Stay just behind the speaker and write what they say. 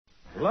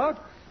Lux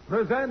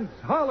presents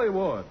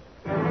Hollywood.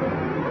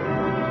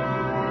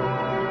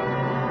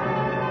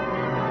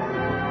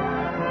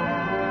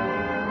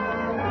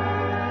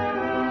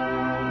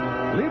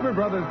 Lever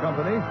Brothers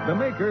Company, the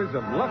makers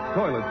of Lux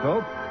Toilet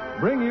Soap,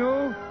 bring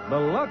you the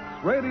Lux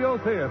Radio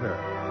Theater,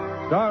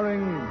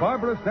 starring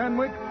Barbara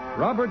Stanwyck,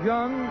 Robert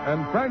Young,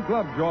 and Frank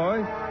Lovejoy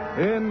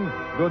in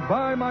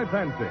Goodbye, My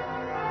Fancy.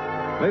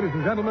 Ladies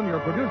and gentlemen, your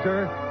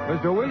producer,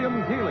 Mr.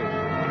 William Keighley.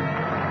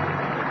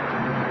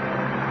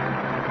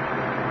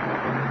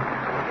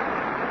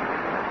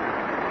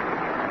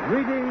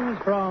 Greetings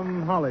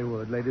from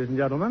Hollywood, ladies and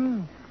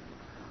gentlemen.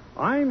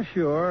 I'm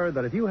sure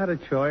that if you had a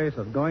choice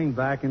of going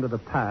back into the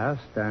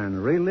past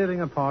and reliving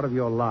a part of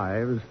your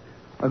lives,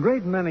 a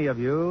great many of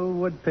you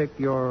would pick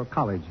your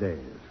college days.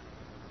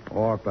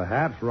 Or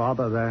perhaps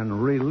rather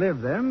than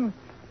relive them,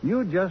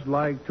 you'd just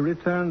like to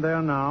return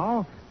there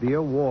now, be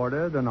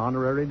awarded an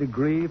honorary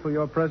degree for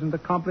your present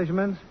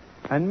accomplishments,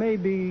 and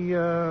maybe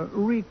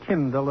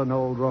rekindle an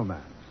old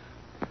romance.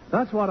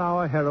 That's what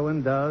our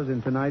heroine does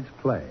in tonight's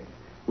play,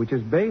 which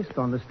is based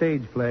on the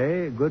stage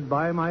play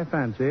Goodbye, My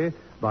Fancy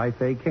by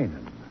Fay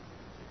Kanan.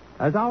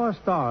 As our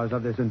stars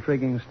of this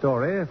intriguing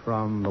story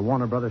from the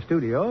Warner Brothers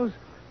Studios,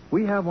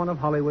 we have one of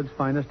Hollywood's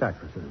finest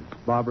actresses,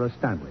 Barbara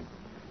Stanwyck,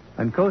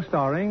 and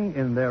co-starring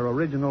in their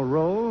original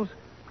roles,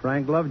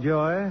 Frank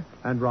Lovejoy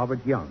and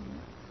Robert Young,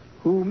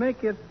 who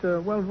make it,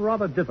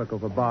 rather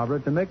difficult for Barbara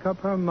to make up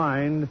her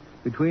mind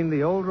between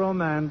the old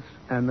romance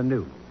and the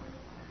new.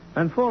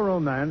 And for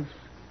romance,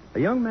 a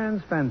young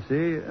man's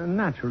fancy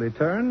naturally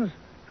turns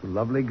to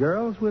lovely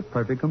girls with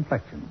perfect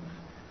complexions.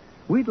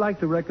 We'd like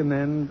to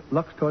recommend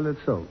Lux Toilet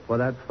Soap for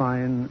that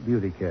fine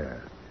beauty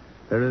care.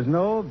 There is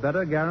no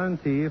better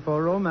guarantee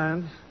for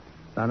romance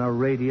than a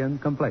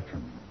radiant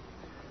complexion.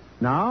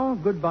 Now,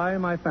 Goodbye,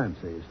 My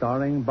Fancy,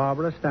 starring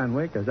Barbara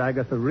Stanwyck as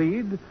Agatha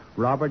Reed,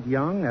 Robert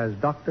Young as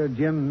Dr.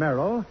 Jim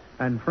Merrill,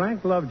 and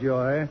Frank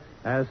Lovejoy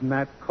as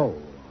Matt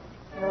Cole.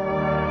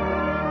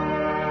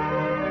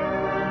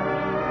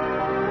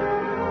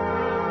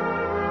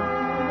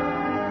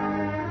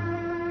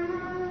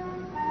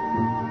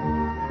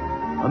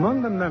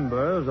 Among the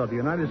members of the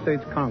United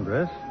States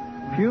Congress,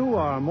 few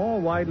are more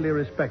widely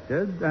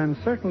respected and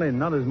certainly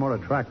none is more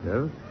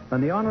attractive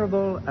than the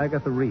Honorable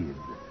Agatha Reed.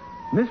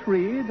 Miss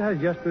Reed has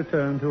just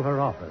returned to her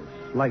office,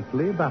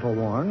 slightly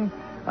battle-worn,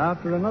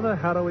 after another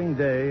harrowing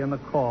day in the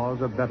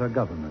cause of better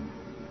government.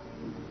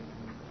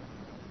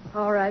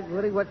 All right,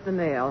 Woody, what's the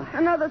mail?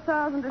 Another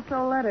 1,000 or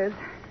so letters.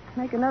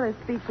 Make another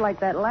speech like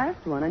that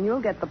last one, and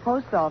you'll get the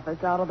post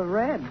office out of the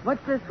red.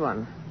 What's this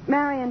one?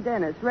 Marion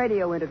Dennis,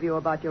 radio interview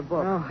about your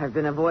book. Oh, I've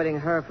been avoiding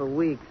her for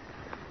weeks.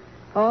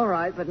 All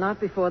right, but not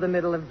before the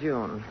middle of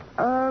June.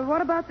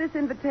 What about this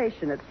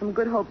invitation? It's from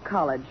Good Hope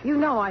College. You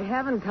know I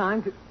haven't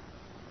time to...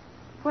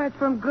 Why, it's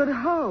from Good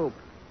Hope.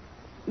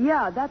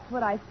 Yeah, that's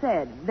what I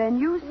said. Then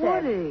you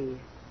said... Woody,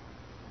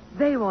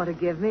 they want to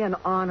give me an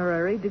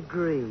honorary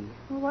degree.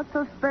 Well, what's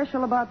so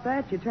special about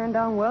that? You turned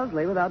down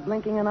Wellesley without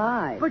blinking an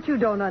eye. But you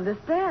don't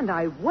understand.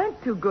 I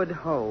went to Good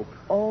Hope.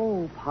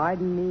 Oh,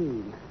 pardon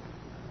me.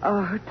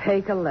 Oh,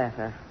 take a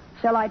letter.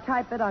 Shall I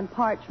type it on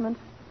parchment?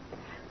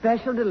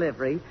 Special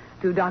delivery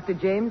to Dr.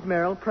 James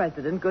Merrill,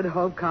 President, Good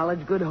Hope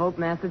College, Good Hope,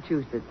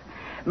 Massachusetts.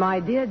 My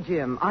dear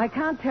Jim, I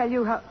can't tell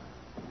you how...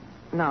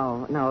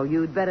 No,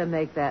 you'd better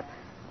make that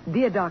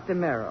Dear Dr.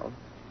 Merrill.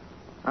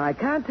 I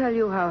can't tell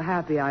you how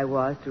happy I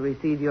was to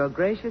receive your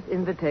gracious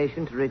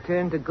invitation to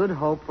return to Good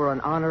Hope for an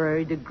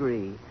honorary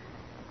degree.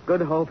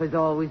 Good Hope has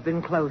always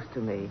been close to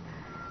me,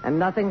 and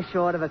nothing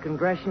short of a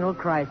congressional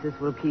crisis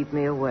will keep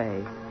me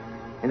away.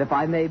 And if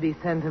I may be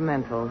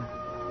sentimental,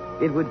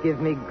 it would give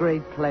me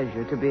great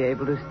pleasure to be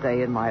able to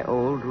stay in my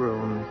old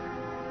rooms.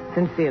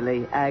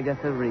 Sincerely,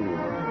 Agatha Reed.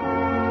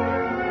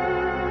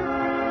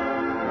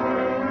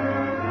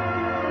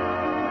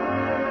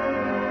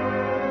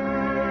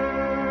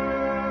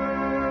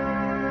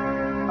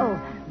 Oh,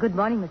 good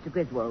morning, Mr.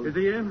 Griswold. Is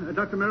he in?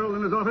 Dr. Merrill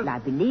in his office? I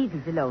believe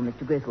he's alone,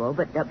 Mr. Griswold,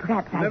 but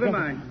perhaps I... Never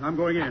mind. I'm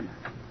going in.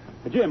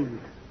 Jim,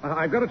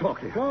 I've got to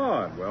talk to you.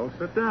 Good. Well,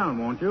 sit down,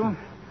 won't you?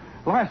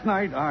 Last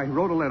night, I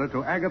wrote a letter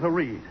to Agatha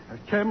Reed. As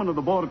chairman of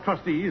the Board of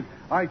Trustees,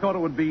 I thought it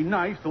would be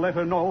nice to let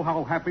her know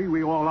how happy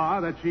we all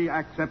are that she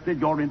accepted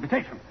your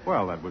invitation.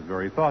 Well, that was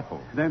very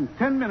thoughtful. Then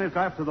 10 minutes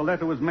after the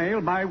letter was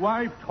mailed, my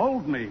wife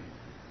told me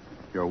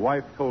Your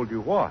wife told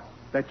you what?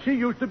 that she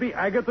used to be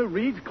Agatha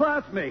Reed's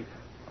classmate,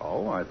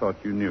 Oh, I thought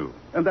you knew.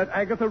 and that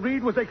Agatha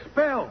Reed was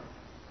expelled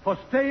for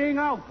staying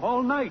out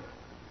all night.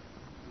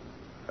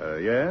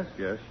 Yes,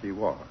 she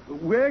was.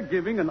 We're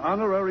giving an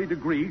honorary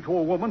degree to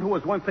a woman who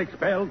was once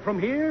expelled from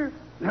here?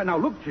 Now,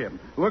 look,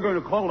 Jim, we're going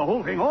to call the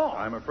whole thing off.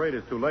 I'm afraid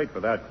it's too late for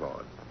that,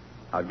 Claude.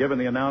 I've given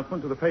the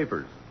announcement to the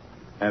papers.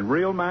 And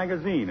Real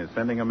Magazine is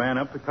sending a man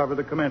up to cover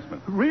the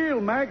commencement. Real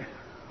Mag?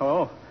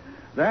 Oh,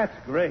 that's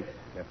great.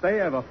 If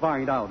they ever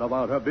find out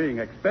about her being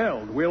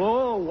expelled, we'll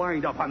all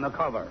wind up on the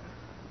cover.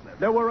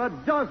 There were a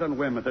dozen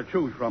women to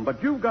choose from,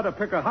 but you've got to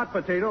pick a hot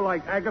potato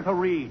like Agatha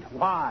Reed.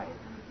 Why?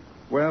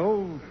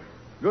 Well,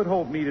 Good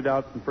Hope meted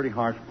out some pretty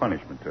harsh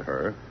punishment to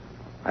her.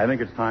 I think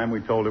it's time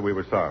we told her we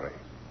were sorry.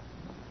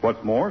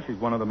 What's more, she's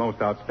one of the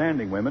most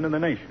outstanding women in the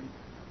nation.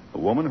 A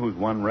woman who's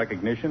won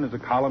recognition as a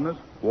columnist,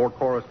 war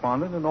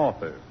correspondent, and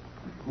author.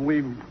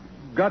 We've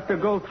got to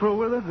go through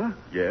with it, huh?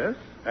 Yes,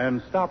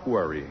 and stop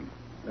worrying.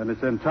 And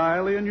it's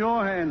entirely in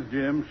your hands,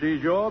 Jim.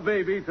 She's your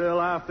baby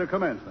till after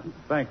commencement.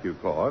 Thank you,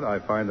 Claude. I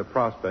find the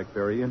prospect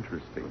very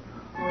interesting.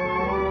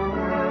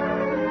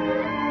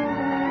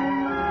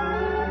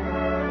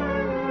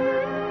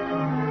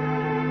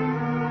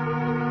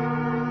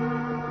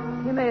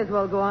 You may as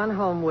well go on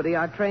home, Woody.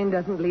 Our train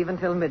doesn't leave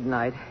until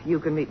midnight. You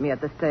can meet me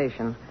at the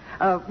station.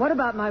 What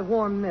about my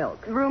warm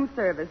milk? Room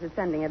service is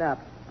sending it up.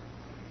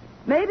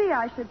 Maybe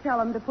I should tell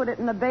him to put it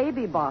in a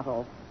baby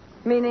bottle.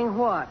 Meaning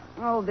what?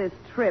 Oh, this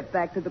trip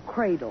back to the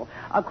cradle.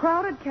 A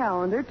crowded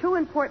calendar, 2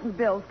 important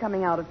bills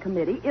coming out of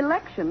committee,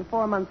 election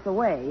 4 months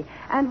away,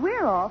 and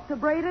we're off to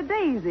braid a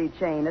daisy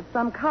chain at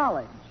some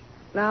college.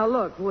 Now,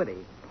 look, Woody,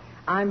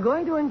 I'm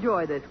going to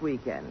enjoy this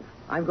weekend.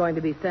 I'm going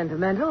to be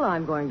sentimental.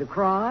 I'm going to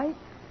cry.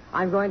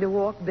 I'm going to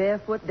walk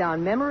barefoot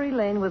down memory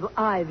lane with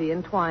ivy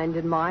entwined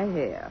in my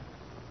hair.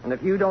 And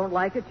if you don't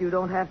like it, you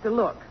don't have to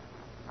look.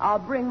 I'll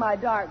bring my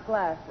dark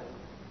glasses.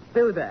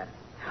 Do that.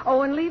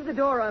 Oh, and leave the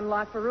door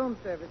unlocked for room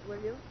service,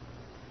 will you?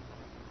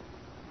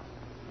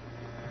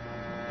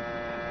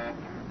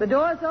 The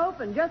door's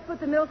open. Just put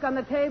the milk on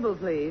the table,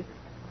 please.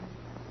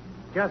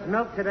 Just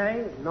milk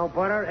today? No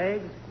butter,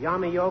 eggs,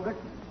 yummy yogurt?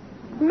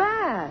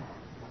 Matt!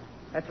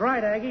 That's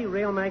right, Aggie.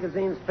 Real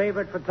Magazine's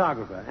favorite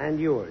photographer. And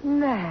yours.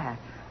 Matt!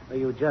 Well,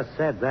 you just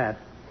said that.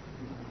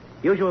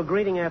 Usual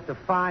greeting after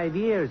 5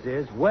 years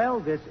is,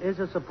 well, this is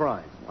a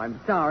surprise. I'm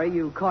sorry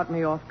you caught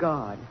me off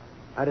guard.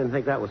 I didn't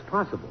think that was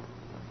possible.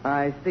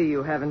 I see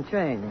you haven't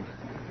changed.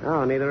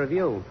 Oh, neither of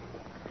you.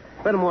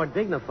 A little more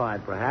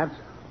dignified, perhaps.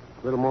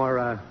 A little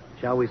more,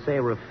 shall we say,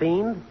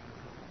 refined.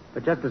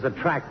 But just as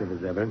attractive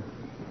as ever.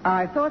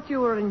 I thought you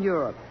were in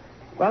Europe.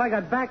 Well, I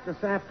got back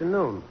this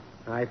afternoon.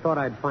 I thought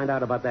I'd find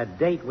out about that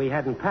date we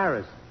had in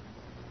Paris.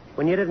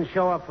 When you didn't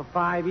show up for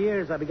 5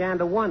 years, I began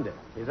to wonder,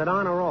 is it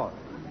on or off?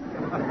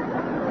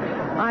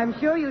 I'm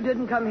sure you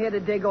didn't come here to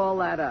dig all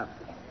that up.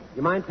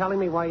 You mind telling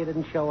me why you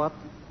didn't show up?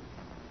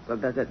 Well,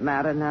 does it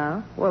matter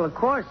now? Well, of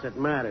course it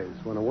matters.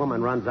 When a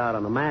woman runs out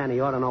on a man, he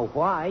ought to know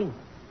why.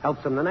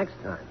 Helps him the next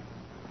time.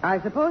 I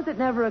suppose it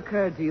never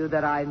occurred to you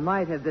that I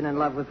might have been in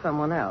love with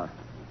someone else.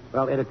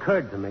 Well, it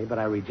occurred to me, but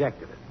I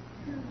rejected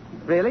it.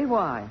 Really?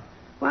 Why?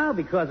 Well,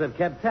 because I've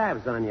kept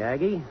tabs on you,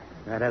 Aggie.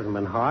 That hasn't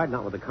been hard,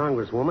 not with a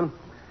congresswoman.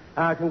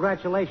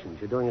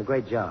 Congratulations. You're doing a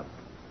great job.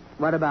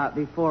 What about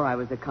before I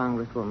was a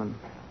congresswoman?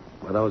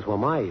 Well, those were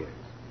my years.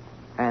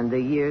 And the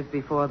years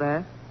before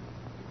that?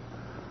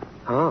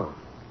 Oh.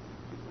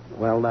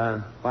 Well,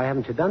 why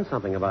haven't you done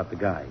something about the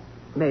guy?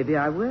 Maybe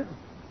I will.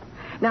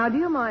 Now, do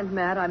you mind,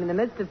 Matt? I'm in the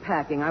midst of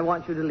packing. I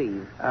want you to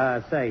leave.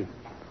 Say,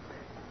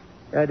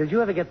 did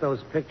you ever get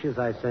those pictures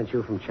I sent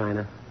you from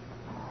China?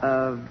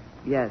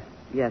 Yes.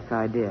 Yes,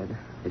 I did.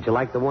 Did you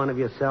like the one of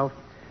yourself?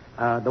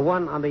 The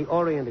one on the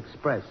Orient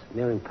Express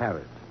nearing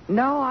Paris.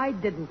 No, I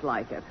didn't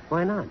like it.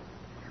 Why not?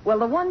 Well,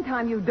 the one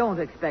time you don't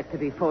expect to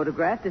be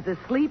photographed is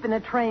asleep in a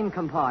train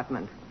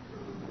compartment.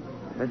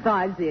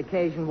 Besides, the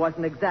occasion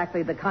wasn't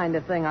exactly the kind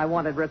of thing I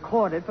wanted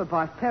recorded for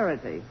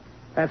posterity.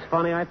 That's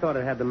funny. I thought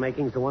it had the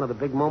makings of one of the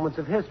big moments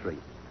of history.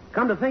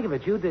 Come to think of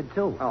it, you did,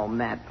 too. Oh,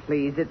 Matt,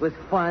 please. It was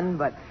fun,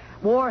 but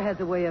war has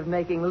a way of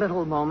making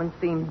little moments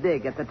seem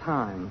big at the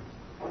time.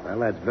 Well,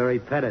 that's very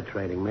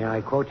penetrating. May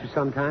I quote you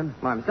sometime?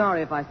 Well, I'm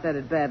sorry if I said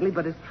it badly,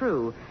 but it's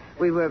true.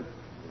 We were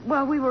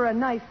a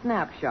nice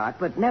snapshot,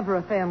 but never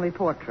a family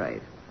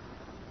portrait.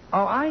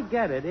 Oh, I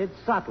get it. It's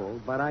subtle,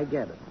 but I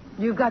get it.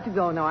 You've got to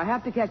go now. I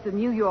have to catch the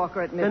New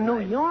Yorker at midnight. The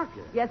New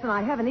Yorker? Yes, and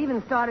I haven't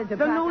even started to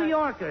The pack New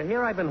Yorker.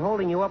 Here I've been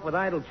holding you up with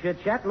idle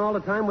chit-chat, and all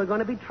the time we're going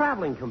to be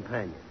traveling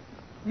companions.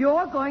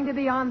 You're going to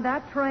be on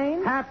that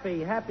train?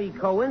 Happy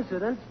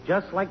coincidence,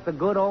 just like the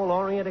good old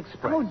Orient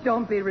Express. Oh,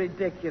 don't be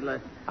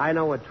ridiculous. I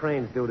know what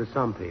trains do to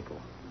some people.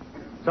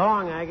 So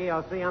long, Aggie.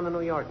 I'll see you on the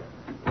New Yorker.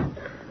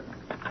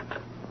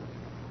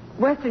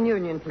 Western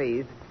Union,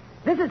 please.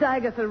 This is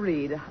Agatha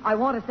Reed. I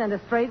want to send a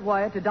straight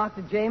wire to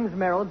Dr. James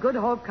Merrill, Good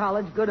Hope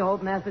College, Good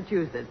Hope,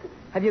 Massachusetts.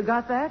 Have you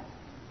got that?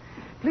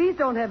 Please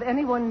don't have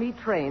anyone meet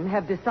train.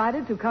 Have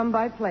decided to come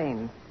by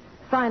plane.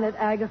 Sign it,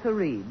 Agatha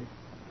Reed.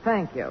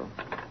 Thank you.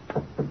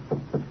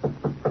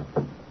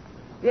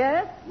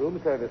 Yes?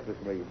 Room service, Miss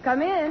Reed.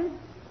 Come in.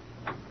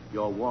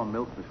 Your warm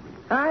milk, Miss Reed.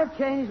 I've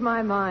changed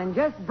my mind.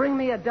 Just bring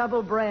me a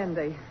double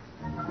brandy.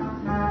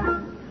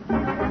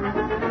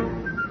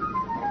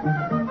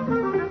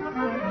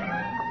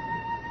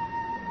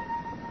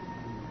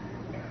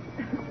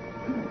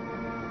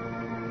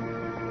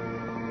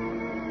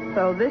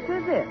 So this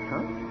is it,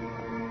 huh?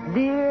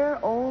 Dear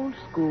old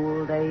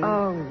school days.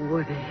 Oh,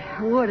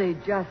 Woody,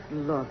 just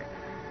look.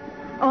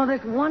 Oh,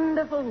 this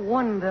wonderful,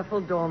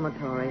 wonderful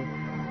dormitory.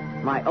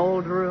 My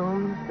old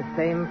rooms, the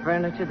same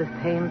furniture, the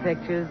same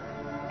pictures.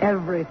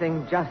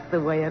 Everything just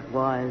the way it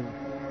was.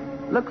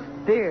 Looks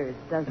fierce,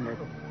 doesn't it?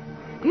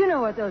 Do you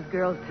know what those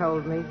girls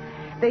told me?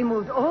 They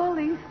moved all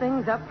these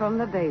things up from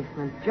the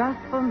basement just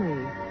for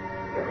me.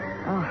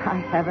 Oh, I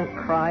haven't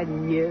cried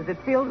in years. It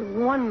feels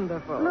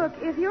wonderful. Look,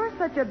 if you're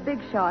such a big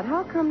shot,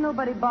 how come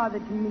nobody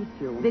bothered to meet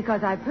you?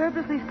 Because I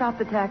purposely stopped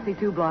the taxi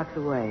 2 blocks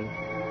away.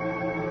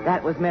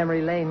 That was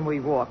memory lane we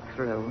walked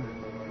through.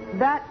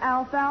 That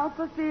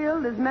alfalfa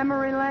field is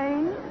memory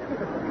lane?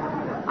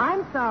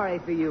 I'm sorry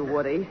for you,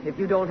 Woody, if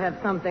you don't have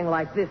something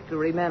like this to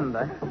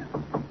remember.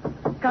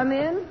 Come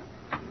in.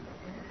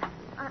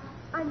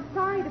 I'm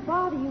sorry to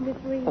bother you, Miss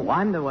Reed. Oh,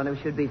 I'm the one who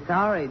should be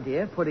sorry,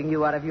 dear, putting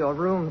you out of your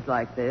rooms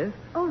like this.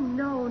 Oh,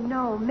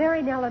 no.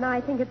 Mary Nell and I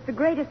think it's the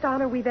greatest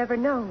honor we've ever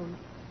known.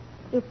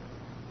 It's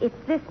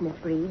this, Miss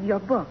Reed, your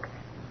book,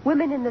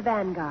 Women in the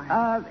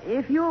Vanguard.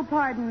 If you'll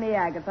pardon me,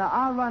 Agatha,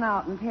 I'll run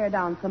out and tear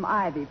down some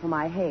ivy for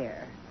my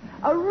hair.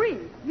 A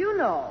wreath, you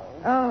know.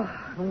 Oh,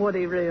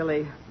 Woody,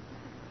 really.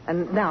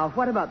 And now,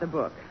 what about the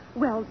book?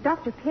 Well,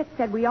 Dr. Pitt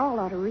said we all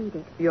ought to read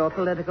it. Your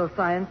political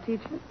science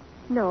teacher?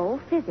 No,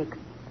 physics.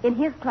 In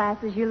his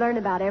classes, you learn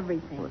about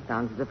everything. Well, it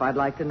sounds as if I'd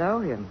like to know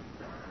him.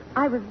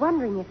 I was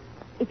wondering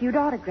if you'd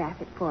autograph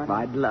it for me.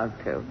 I'd love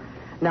to.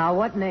 Now,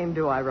 what name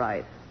do I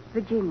write?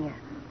 Virginia.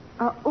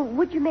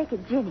 Would you make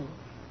it Ginny?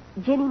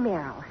 Ginny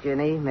Merrill.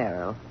 Ginny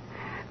Merrill.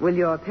 Will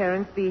your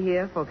parents be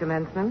here for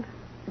commencement?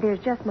 There's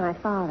just my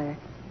father.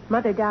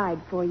 Mother died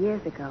 4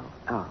 years ago.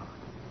 Oh.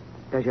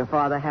 Does your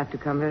father have to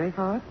come very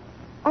far?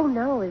 Oh,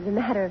 no. As a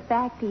matter of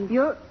fact, he's...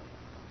 You're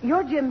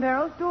Jim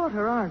Merrill's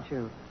daughter, aren't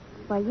you?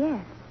 Why,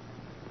 yes.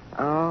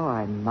 Oh,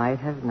 I might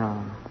have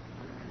known.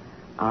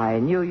 I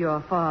knew your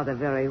father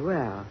very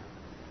well.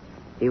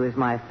 He was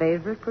my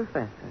favorite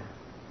professor.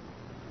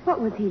 What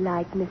was he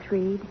like, Miss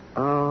Reed?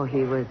 Oh,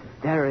 he was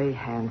very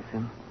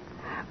handsome.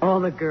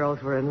 All the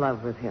girls were in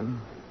love with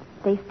him.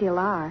 They still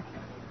are.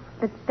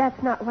 But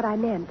that's not what I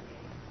meant.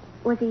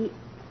 Was he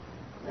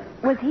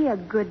a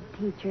good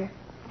teacher?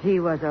 He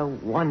was a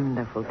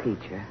wonderful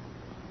teacher.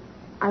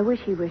 I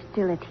wish he were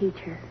still a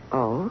teacher.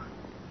 Oh?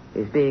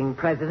 Is being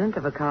president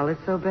of a college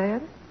so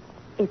bad?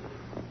 It's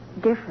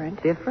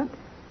different. Different?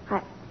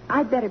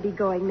 I'd better be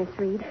going, Miss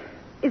Reed.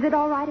 Is it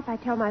all right if I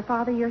tell my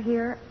father you're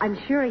here? I'm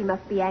sure he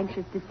must be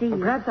anxious to see you.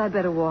 Perhaps I'd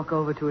better walk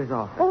over to his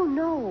office. Oh,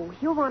 no.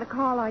 He'll want to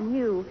call on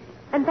you.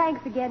 And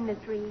thanks again, Miss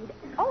Reed.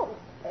 Oh,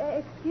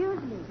 excuse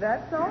me.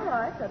 That's all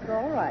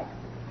right.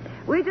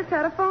 We just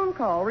had a phone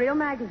call, Real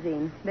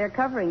Magazine. They're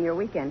covering your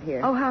weekend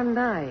here. Oh, how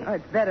nice. Oh,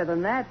 it's better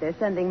than that. They're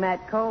sending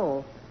Matt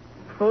Cole.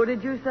 Who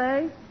did you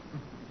say?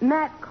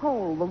 Matt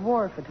Cole, the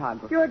war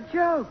photographer. You're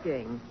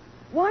joking.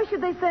 Why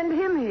should they send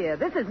him here?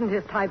 This isn't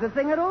his type of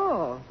thing at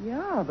all.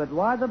 Yeah, but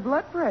why the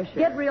blood pressure?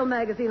 Get Real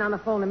Magazine on the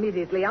phone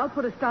immediately. I'll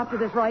put a stop to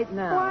this right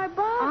now. Why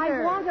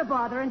bother? I want to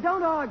bother, and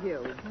don't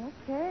argue.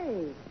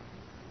 Okay.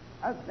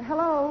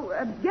 Hello,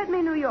 Get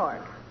Me New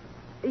York.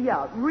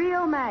 Yeah,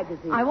 Real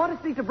Magazine. I want to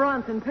speak to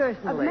Bronson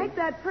personally. Make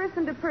that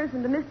person to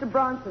Mr.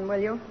 Bronson,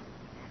 will you?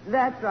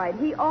 That's right.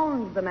 He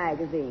owns the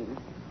magazine.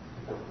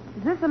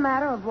 Is this a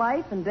matter of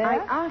life and death?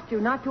 I asked you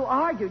not to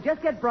argue.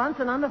 Just get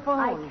Bronson on the phone.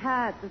 I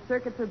can't. The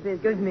circuits are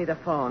busy. Give me the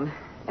phone.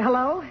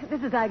 Hello?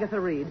 This is Agatha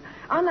Reed.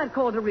 On that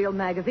call to Real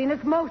Magazine,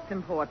 it's most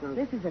important.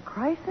 This is a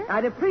crisis?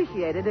 I'd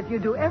appreciate it if you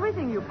do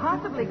everything you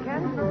possibly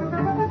can.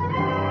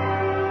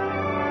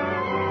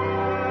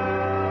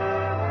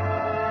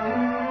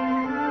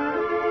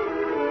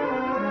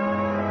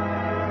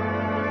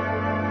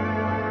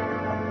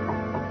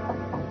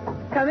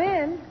 Come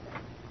in.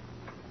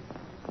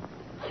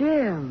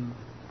 Jim.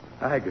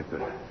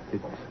 Agatha,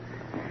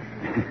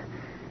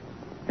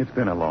 it's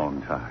been a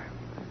long time.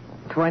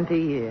 20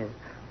 years.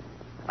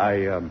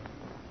 I'm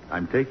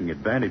taking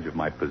advantage of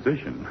my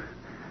position.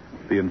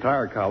 The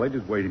entire college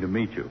is waiting to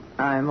meet you.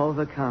 I'm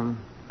overcome.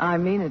 I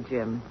mean it,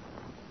 Jim.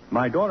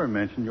 My daughter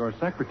mentioned your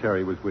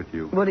secretary was with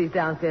you. Woody's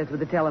downstairs with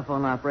the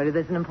telephone operator.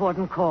 There's an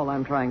important call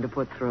I'm trying to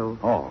put through.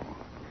 Oh,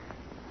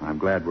 I'm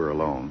glad we're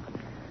alone.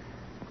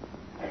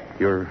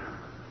 You're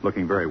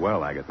looking very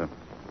well, Agatha.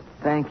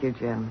 Thank you,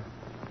 Jim.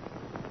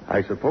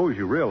 I suppose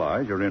you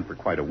realize you're in for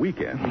quite a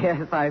weekend.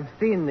 Yes, I've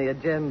seen the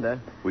agenda.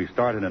 We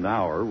start in an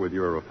hour with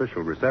your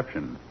official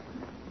reception.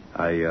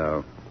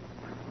 I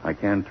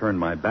can turn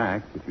my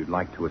back if you'd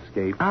like to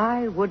escape.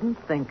 I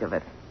wouldn't think of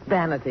it.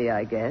 Vanity,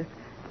 I guess.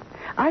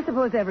 I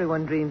suppose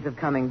everyone dreams of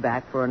coming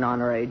back for an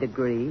honorary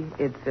degree.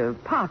 It's a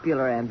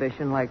popular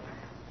ambition, like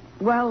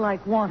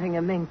wanting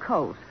a mink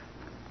coat.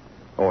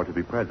 Or to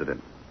be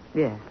president.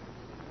 Yes.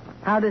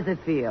 How does it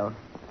feel?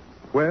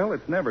 Well,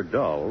 it's never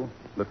dull.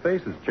 The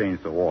faces change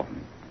so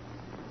often.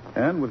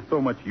 And with so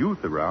much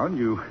youth around,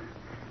 you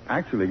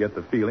actually get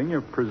the feeling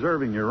you're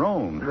preserving your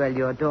own. Well,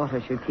 your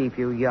daughter should keep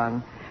you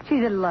young.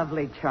 She's a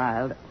lovely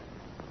child.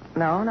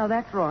 No,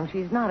 that's wrong.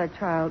 She's not a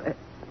child.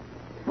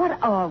 What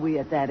are we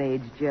at that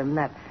age, Jim?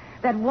 That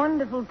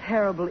wonderful,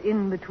 terrible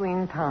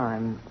in-between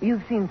time.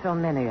 You've seen so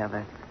many of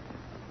us.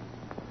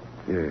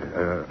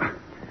 Yeah,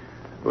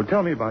 well,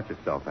 tell me about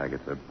yourself,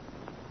 Agatha.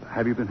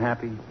 Have you been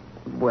happy?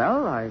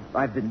 Well,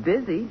 I've been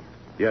busy.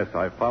 Yes,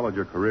 I've followed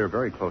your career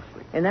very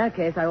closely. In that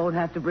case, I won't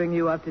have to bring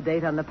you up to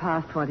date on the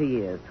past 20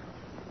 years.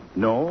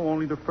 No,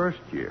 only the first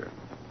year.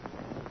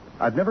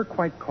 I've never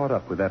quite caught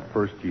up with that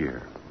first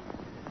year.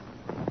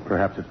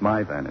 Perhaps it's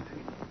my vanity.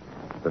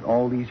 that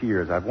all these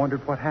years I've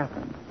wondered what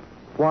happened.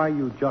 Why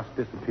you just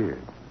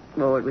disappeared.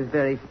 Oh, it was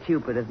very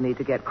stupid of me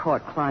to get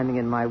caught climbing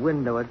in my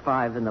window at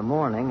 5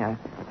 a.m.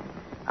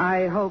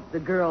 I hope the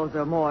girls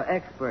are more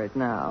expert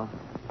now.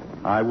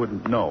 I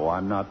wouldn't know.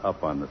 I'm not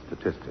up on the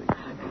statistics.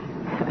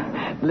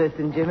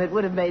 Listen, Jim, it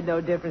would have made no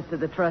difference to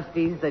the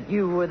trustees that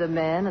you were the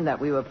man and that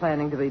we were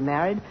planning to be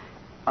married.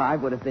 I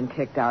would have been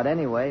kicked out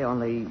anyway,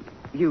 only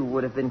you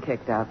would have been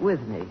kicked out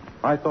with me.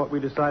 I thought we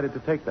decided to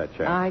take that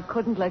chance. I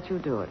couldn't let you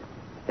do it.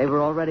 They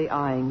were already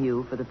eyeing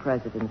you for the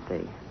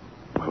presidency.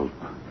 Well,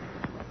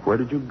 where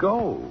did you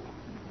go?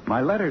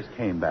 My letters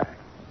came back.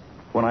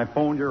 When I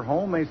phoned your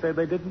home, they said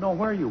they didn't know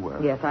where you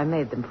were. Yes, I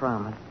made them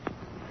promise.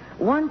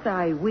 Once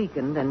I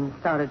weakened and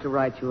started to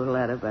write you a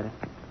letter, but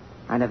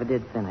I never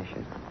did finish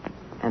it.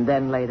 And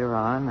then later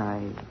on,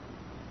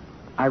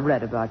 I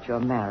read about your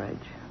marriage.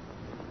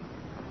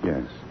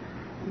 Yes.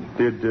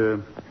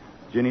 Did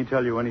Ginny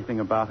tell you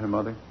anything about her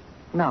mother?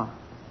 No.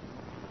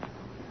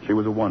 She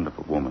was a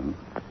wonderful woman.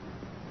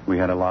 We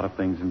had a lot of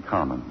things in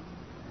common.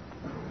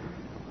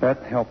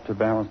 That helped to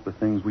balance the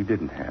things we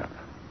didn't have.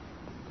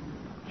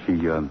 She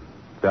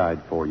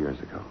died 4 years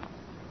ago.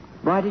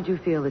 Why did you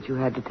feel that you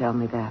had to tell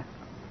me that?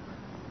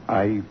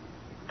 I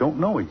don't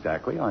know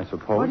exactly, I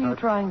suppose. What are you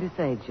trying to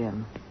say,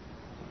 Jim?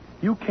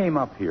 You came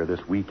up here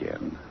this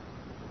weekend.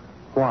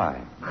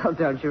 Why? Well,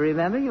 don't you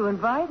remember? You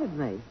invited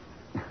me.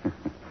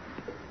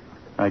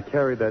 I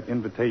carried that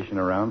invitation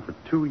around for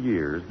 2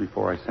 years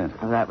before I sent it.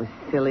 Oh, that was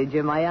silly,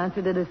 Jim. I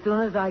answered it as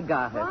soon as I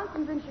got it.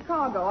 Bronson's in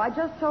Chicago. I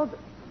just told...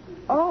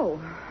 Oh,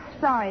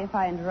 sorry if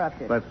I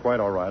interrupted. That's quite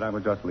all right. I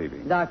was just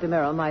leaving. Dr.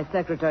 Merrill, my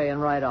secretary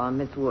and right-on,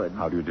 Miss Wood.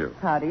 How do you do?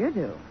 How do you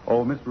do?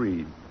 Oh, Miss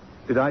Reed,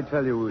 did I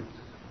tell you it's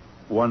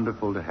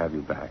wonderful to have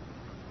you back?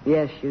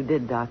 Yes, you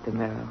did, Dr.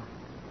 Merrill.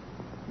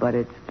 But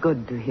it's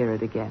good to hear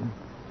it again.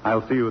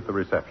 I'll see you at the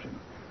reception.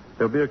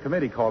 There'll be a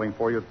committee calling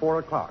for you at 4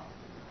 o'clock.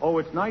 Oh,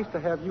 it's nice to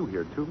have you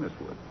here, too, Miss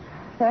Wood.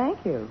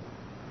 Thank you.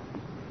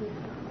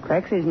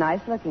 Crexy's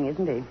nice looking,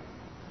 isn't he?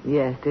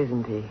 Yes,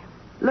 isn't he?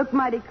 Looked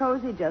mighty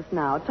cozy just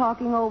now,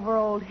 talking over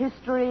old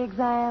history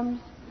exams.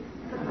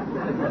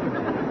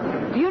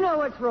 Do you know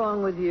what's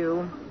wrong with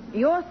you?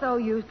 You're so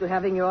used to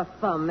having your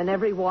thumb in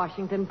every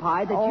Washington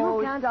pie that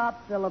you can't...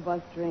 stop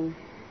filibustering.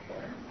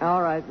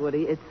 All right,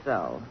 Woody, it's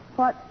so.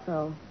 What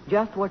so?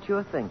 Just what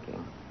you're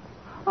thinking.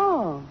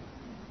 Oh.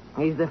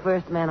 He's the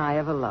first man I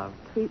ever loved.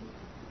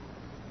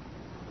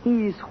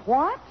 He's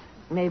what?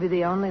 Maybe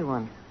the only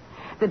one.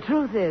 The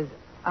truth is,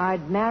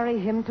 I'd marry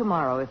him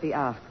tomorrow if he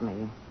asked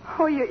me.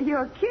 Oh,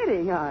 you're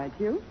kidding, aren't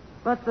you?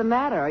 What's the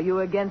matter? Are you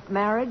against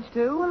marriage,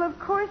 too? Well, of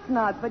course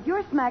not, but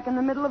you're smack in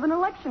the middle of an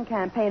election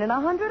campaign and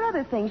 100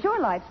 other things. Your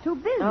life's too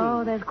busy.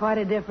 Oh, there's quite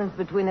a difference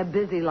between a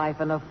busy life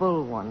and a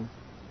full one.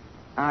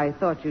 I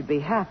thought you'd be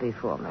happy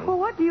for me. Well,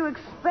 what do you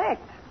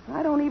expect?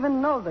 I don't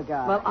even know the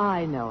guy. Well,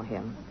 I know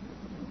him.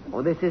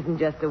 Oh, this isn't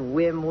just a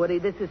whim, Woody.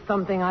 This is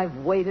something I've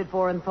waited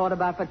for and thought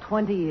about for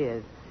 20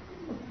 years.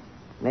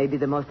 Maybe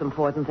the most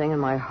important thing in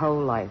my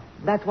whole life.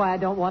 That's why I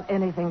don't want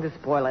anything to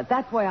spoil it.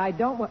 That's why I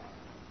don't want...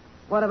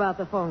 What about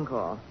the phone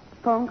call?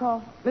 Phone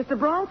call? Mr.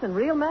 Bronson,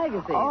 Real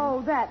Magazine.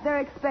 Oh, that. They're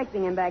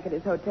expecting him back at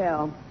his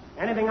hotel.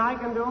 Anything I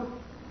can do?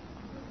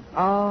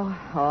 Oh,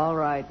 all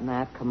right,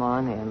 Matt. Come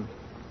on in.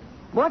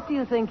 What do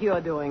you think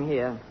you're doing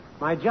here?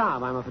 My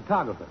job. I'm a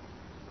photographer.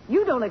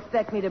 You don't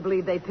expect me to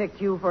believe they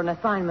picked you for an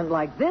assignment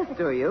like this,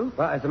 do you?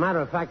 Well, as a matter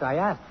of fact, I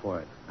asked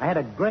for it. I had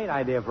a great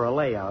idea for a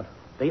layout.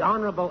 The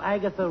Honorable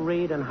Agatha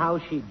Reed and How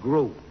She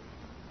Grew.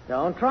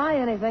 Don't try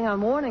anything.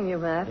 I'm warning you,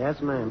 Matt. Yes,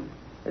 ma'am.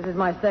 This is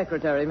my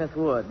secretary, Miss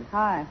Wood.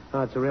 Hi.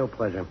 Oh, it's a real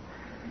pleasure.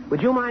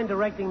 Would you mind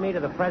directing me to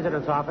the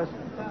president's office?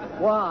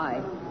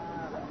 Why?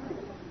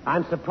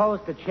 I'm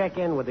supposed to check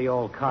in with the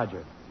old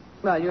codger.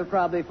 Well, you'll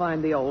probably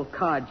find the old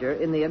codger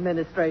in the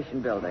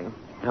administration building.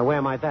 Now,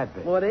 where might that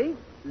be? Woody?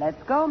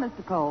 Let's go,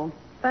 Mr. Cole.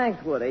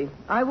 Thanks, Woody.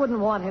 I wouldn't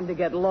want him to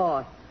get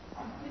lost.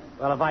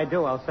 Well, if I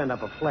do, I'll send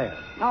up a flare.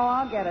 Oh,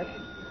 I'll get it.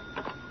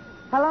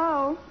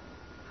 Hello?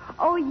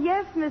 Oh,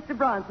 yes, Mr.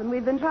 Bronson.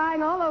 We've been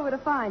trying all over to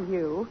find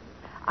you.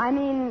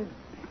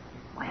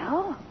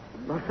 Well,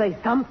 say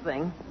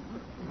something.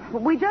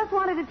 We just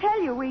wanted to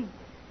tell you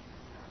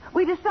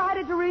we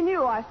decided to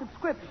renew our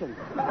subscription.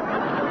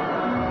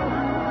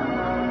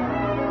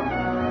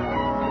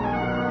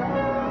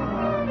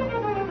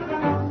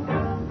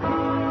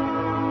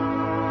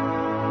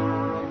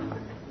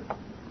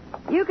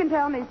 You can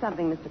tell me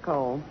something, Mr.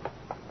 Cole.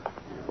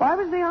 Why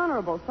was the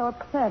Honorable so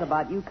upset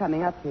about you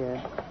coming up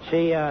here?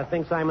 She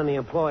thinks I'm in the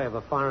employ of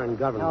a foreign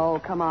government. Oh,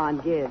 come on,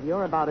 give.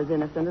 You're about as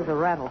innocent as a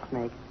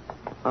rattlesnake.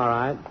 All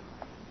right.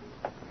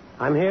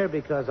 I'm here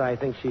because I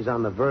think she's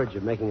on the verge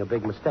of making a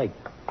big mistake.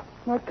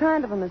 What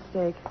kind of a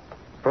mistake?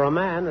 For a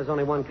man, there's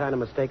only one kind of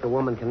mistake a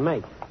woman can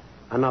make.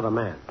 Another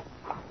man.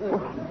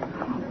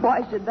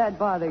 Why should that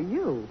bother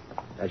you?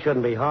 That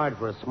shouldn't be hard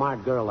for a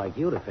smart girl like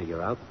you to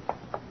figure out.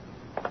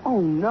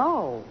 Oh,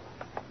 no.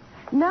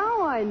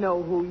 Now I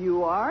know who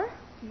you are.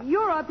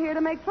 You're up here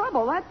to make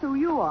trouble. That's who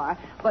you are.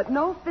 But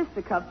no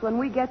fisticuffs when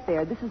we get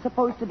there. This is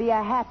supposed to be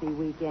a happy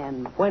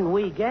weekend. When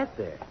we get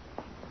there?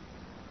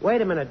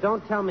 Wait a minute.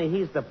 Don't tell me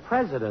he's the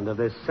president of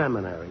this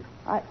seminary.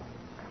 I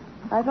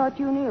thought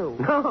you knew.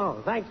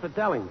 No, thanks for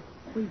telling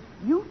me.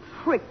 You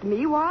tricked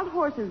me. Wild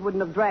horses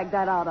wouldn't have dragged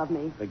that out of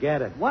me.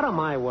 Forget it. What am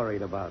I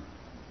worried about?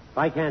 If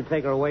I can't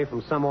take her away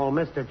from some old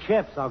Mr.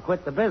 Chips, I'll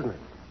quit the business.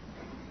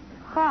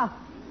 Ha!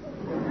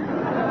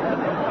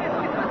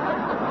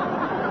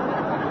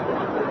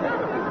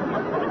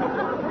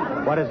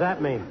 What does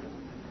that mean?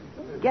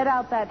 Get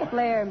out that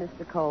flare,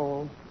 Mr.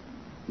 Cole.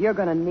 You're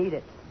going to need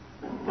it.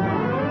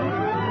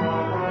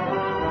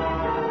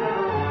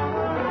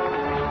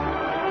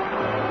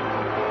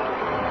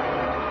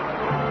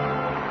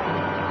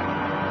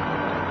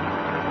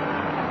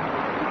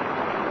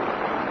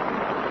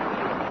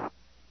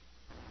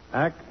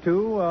 Act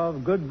 2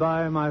 of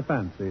Goodbye, My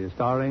Fancy,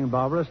 starring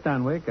Barbara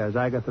Stanwyck as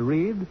Agatha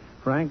Reed,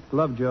 Frank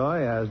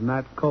Lovejoy as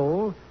Nat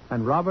Cole,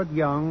 and Robert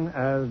Young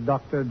as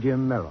Dr.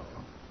 Jim Merrill.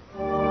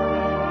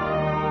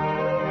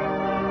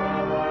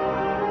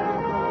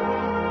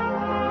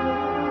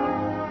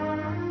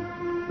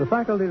 The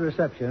faculty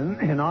reception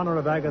in honor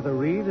of Agatha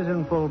Reed is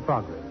in full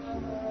progress.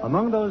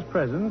 Among those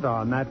present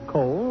are Nat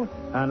Cole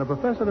and a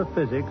professor of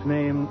physics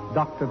named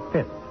Dr.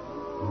 Pitt.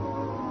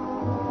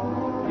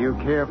 You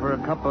care for a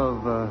cup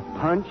of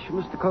punch,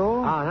 Mr.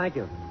 Cole? Oh, thank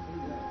you.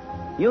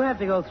 You have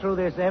to go through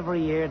this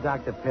every year,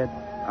 Dr. Pitt.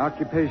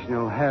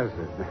 Occupational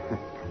hazard.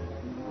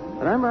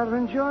 But I'm rather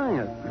enjoying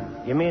it.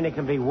 You mean it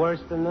can be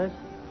worse than this?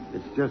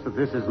 It's just that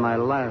this is my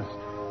last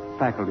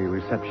faculty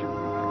reception.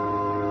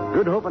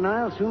 Good Hope and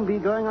I'll soon be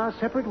going our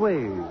separate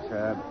ways.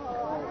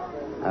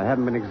 I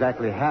haven't been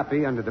exactly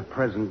happy under the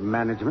present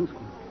management.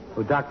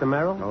 Who, Dr.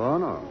 Merrill? Oh,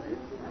 no.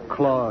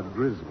 Claude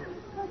Griswold,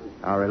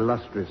 our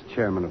illustrious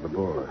chairman of the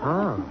board.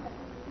 Oh.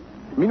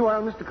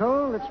 Meanwhile, Mr.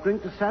 Cole, let's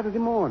drink to Saturday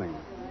morning.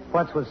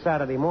 What's with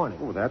Saturday morning?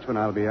 Oh, that's when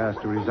I'll be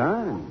asked to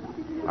resign.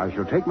 I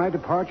shall take my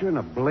departure in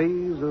a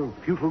blaze of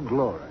futile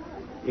glory.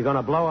 You going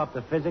to blow up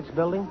the physics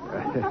building?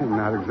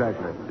 Not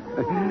exactly.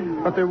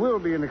 But there will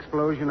be an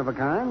explosion of a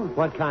kind.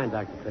 What kind,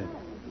 Dr. Pitt?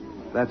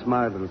 That's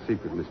my little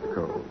secret, Mr.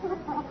 Cole.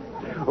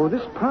 Oh,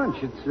 this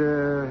punch, it's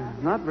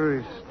not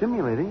very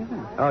stimulating, is it?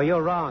 Oh,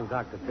 you're wrong,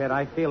 Dr. Pitt.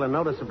 I feel a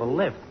noticeable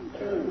lift.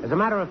 As a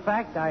matter of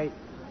fact, Is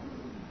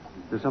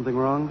there something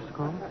wrong, Mr.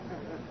 Cole?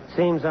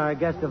 Seems our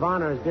guest of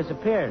honor has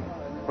disappeared.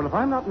 Well, if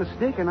I'm not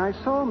mistaken, I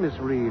saw Miss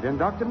Reed and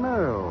Dr.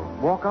 Merrill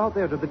walk out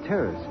there to the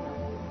terrace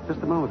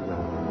just a moment ago.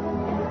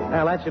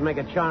 Well, that should make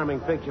a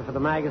charming picture for the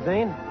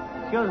magazine.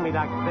 Excuse me,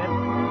 Dr. Pitt.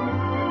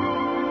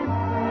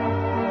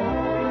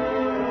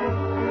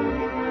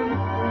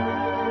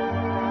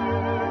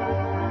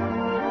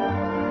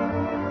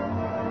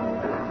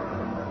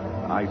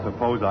 I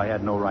suppose I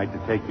had no right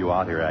to take you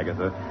out here,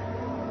 Agatha,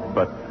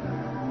 but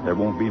there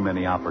won't be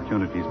many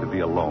opportunities to be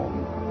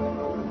alone.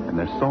 And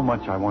there's so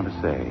much I want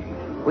to say.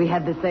 We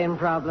had the same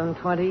problem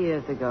 20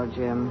 years ago,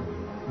 Jim,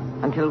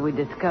 until we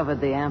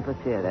discovered the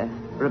amphitheater.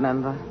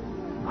 Remember?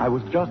 I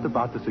was just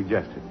about to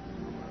suggest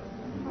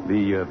it.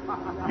 The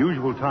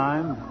usual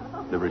time,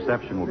 the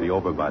reception will be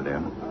over by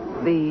then.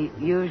 The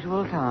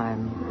usual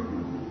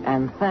time.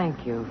 And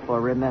thank you for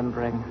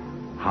remembering.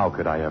 How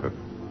could I ever?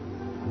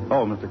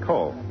 Oh, Mr.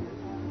 Cole.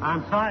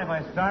 I'm sorry if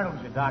I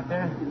startled you,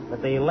 Doctor,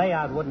 but the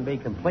layout wouldn't be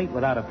complete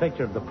without a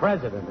picture of the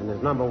president and his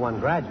 #1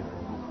 graduate.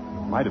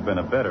 Might have been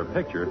a better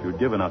picture if you'd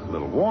given us a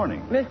little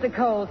warning. Mr.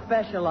 Cole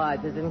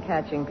specializes in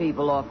catching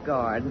people off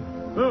guard.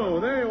 Oh,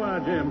 there you are,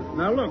 Jim.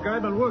 Now, look,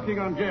 I've been working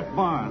on Jeff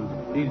Barnes.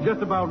 He's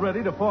just about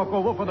ready to fork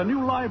over for the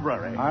new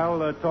library.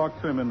 I'll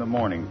talk to him in the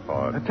morning,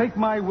 Claude. Take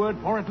my word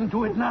for it and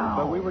do it now.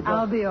 But we were just...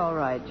 I'll be all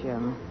right,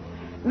 Jim.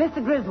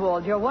 Mr.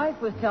 Griswold, your wife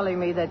was telling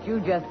me that you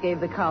just gave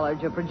the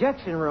college a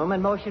projection room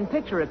and motion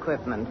picture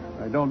equipment.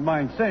 I don't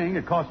mind saying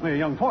it cost me a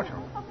young fortune.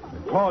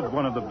 Claude's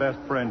one of the best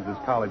friends this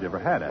college ever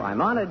had. Well,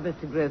 I'm honored,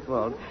 Mr.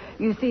 Griswold.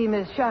 You see,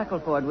 Miss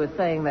Shackelford was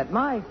saying that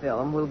my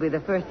film will be the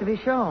first to be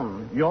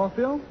shown. Your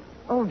film?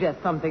 Oh, just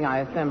something I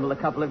assembled a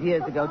couple of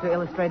years ago to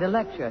illustrate a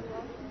lecture.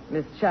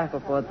 Miss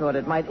Shackelford thought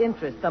it might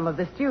interest some of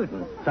the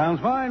students.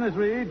 Sounds fine, Miss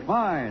Reed.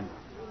 Fine.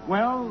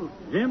 Well,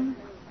 Jim?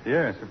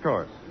 Yes, of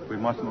course. We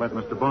mustn't let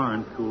Mr.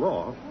 Barnes cool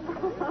off.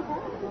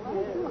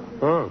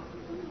 Oh.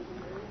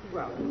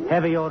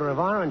 Heavy odor of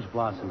orange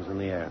blossoms in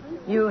the air.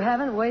 You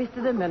haven't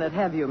wasted a minute,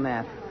 have you,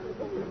 Matt?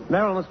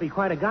 Merrill must be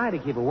quite a guy to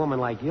keep a woman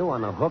like you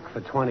on the hook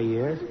for 20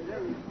 years.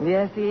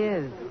 Yes, he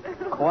is.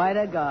 Quite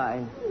a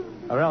guy.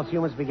 Or else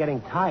you must be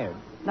getting tired.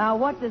 Now,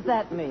 what does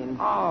that mean?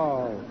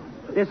 Oh,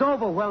 this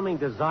overwhelming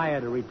desire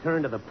to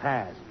return to the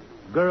past.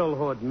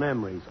 Girlhood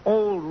memories,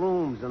 old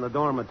rooms in the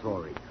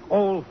dormitory,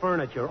 old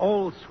furniture,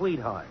 old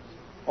sweethearts,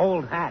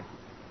 old hats.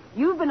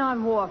 You've been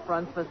on war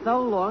fronts for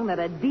so long that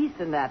a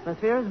decent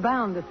atmosphere is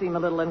bound to seem a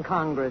little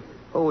incongruous.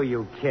 Who are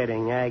you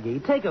kidding, Aggie?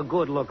 Take a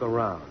good look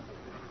around.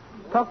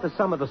 Talk to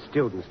some of the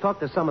students. Talk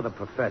to some of the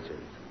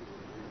professors.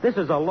 This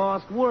is a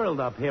lost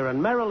world up here,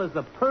 and Merrill is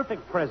the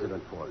perfect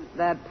president for it.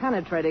 That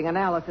penetrating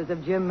analysis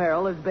of Jim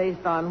Merrill is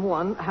based on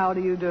one, how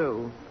do you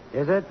do?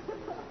 Is it?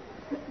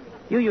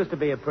 You used to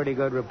be a pretty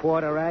good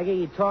reporter, Aggie.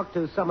 You talked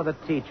to some of the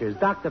teachers.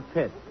 Dr.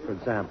 Pitt, for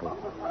example.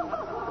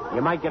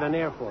 You might get an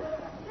earful.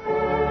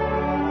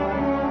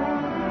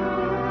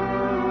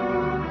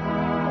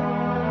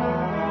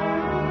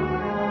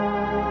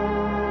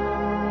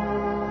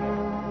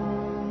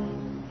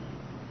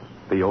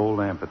 The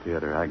old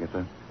amphitheater,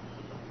 Agatha.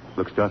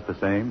 Looks just the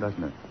same,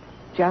 doesn't it?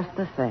 Just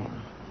the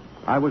same.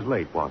 I was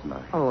late, wasn't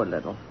I? Oh, a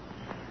little.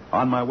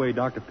 On my way,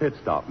 Dr. Pitt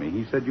stopped me.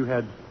 He said you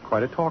had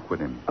quite a talk with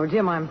him. Oh,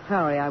 Jim, I'm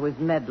sorry. I was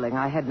meddling.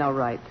 I had no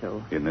right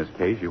to. In this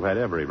case, you had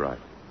every right.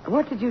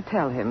 What did you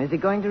tell him? Is he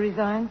going to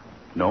resign?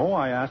 No,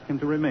 I asked him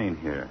to remain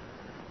here.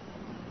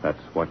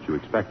 That's what you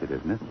expected,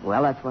 isn't it?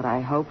 Well, that's what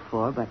I hoped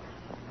for, but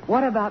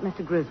what about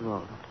Mr.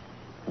 Griswold?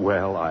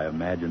 Well, I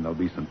imagine there'll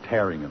be some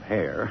tearing of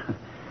hair.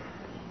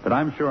 But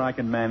I'm sure I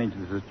can manage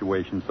the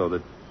situation so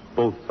that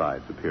both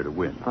sides appear to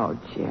win. Oh,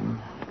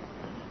 Jim.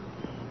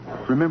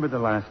 Remember the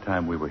last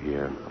time we were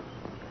here?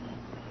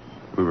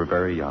 We were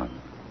very young,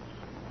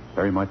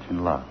 very much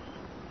in love.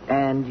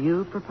 And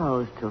you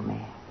proposed to me.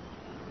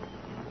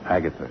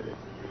 Agatha,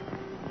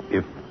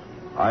 if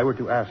I were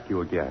to ask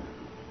you again,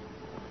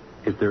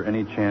 is there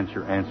any chance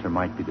your answer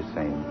might be the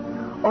same?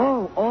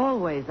 Oh,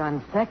 always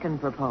on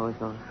second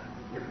proposals.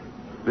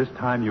 This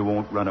time you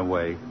won't run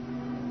away?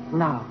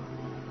 No.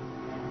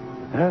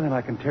 Well, then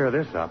I can tear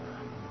this up.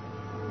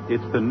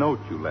 It's the note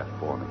you left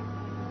for me.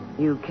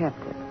 You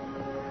kept it.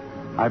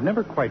 I've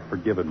never quite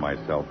forgiven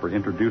myself for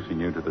introducing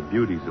you to the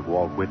beauties of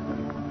Walt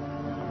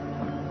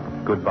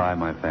Whitman. Goodbye,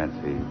 my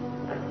fancy.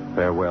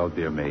 Farewell,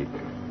 dear mate.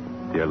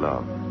 Dear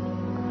love.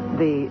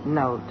 The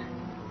note.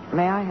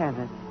 May I have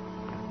it?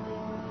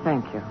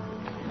 Thank you.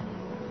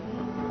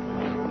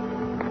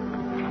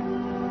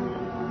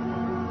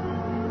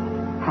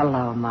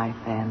 Hello, my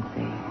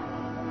fancy.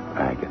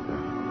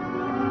 Agatha.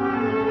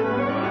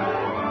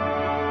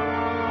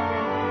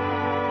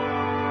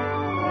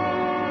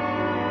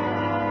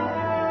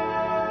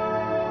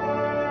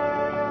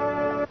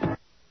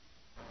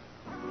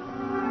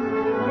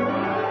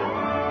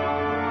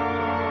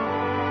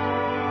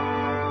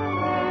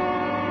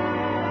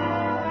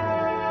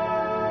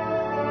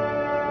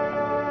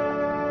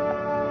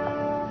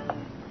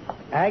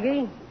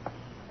 Aggie?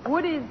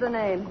 Woody's the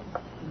name.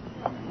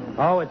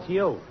 Oh, it's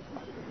you.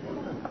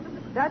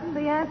 That's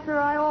the answer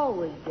I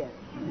always get.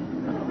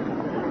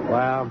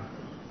 Well,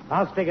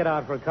 I'll stick it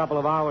out for a couple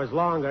of hours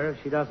longer.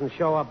 If she doesn't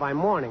show up by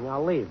morning,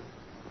 I'll leave.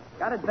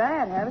 Got it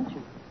bad, haven't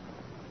you?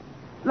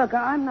 Look,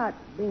 I'm not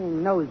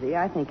being nosy.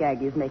 I think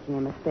Aggie's making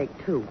a mistake,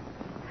 too.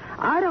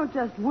 I don't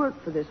just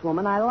work for this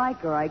woman. I like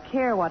her. I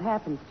care what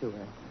happens to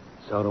her.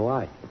 So do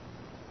I.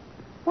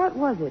 What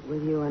was it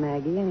with you and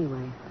Aggie,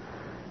 anyway?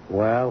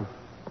 Well,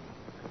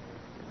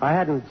 I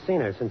hadn't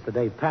seen her since the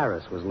day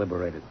Paris was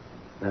liberated.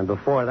 And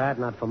before that,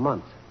 not for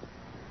months.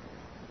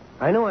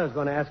 I knew I was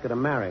going to ask her to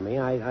marry me.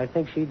 I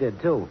think she did,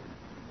 too.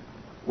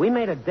 We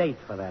made a date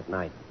for that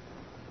night.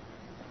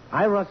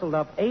 I rustled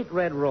up 8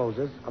 red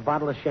roses, a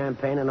bottle of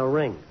champagne, and a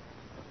ring.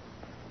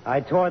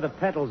 I tore the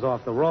petals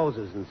off the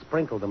roses and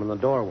sprinkled them in the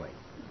doorway.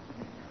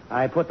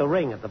 I put the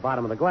ring at the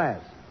bottom of the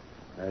glass.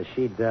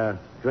 She'd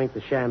drink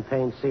the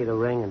champagne, see the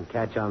ring, and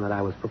catch on that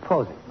I was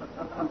proposing.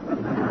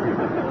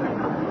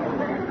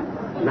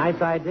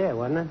 Nice idea,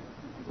 wasn't it?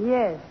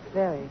 Yes,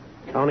 very.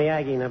 Only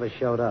Aggie never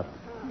showed up.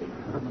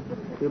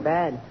 Too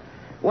bad.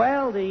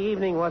 Well, the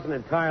evening wasn't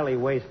entirely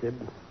wasted.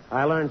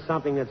 I learned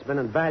something that's been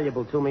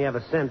invaluable to me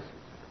ever since.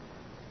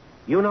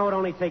 You know it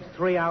only takes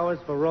 3 hours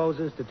for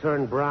roses to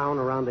turn brown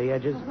around the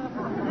edges?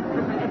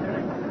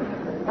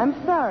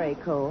 I'm sorry,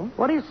 Cole.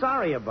 What are you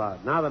sorry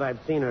about? Now that I've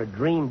seen her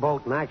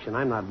dreamboat in action,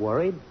 I'm not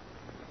worried.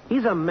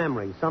 He's a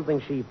memory,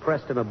 something she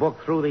pressed in a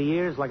book through the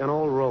years like an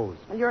old rose.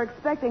 You're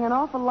expecting an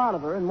awful lot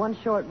of her in one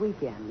short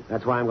weekend.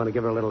 That's why I'm going to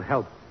give her a little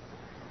help.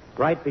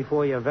 Right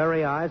before your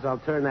very eyes, I'll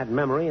turn that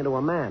memory into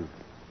a man.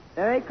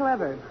 Very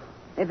clever,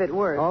 if it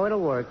works. Oh, it'll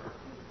work.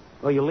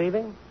 Oh, you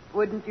leaving?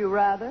 Wouldn't you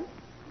rather?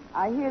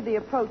 I hear the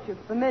approach of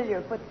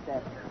familiar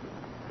footsteps.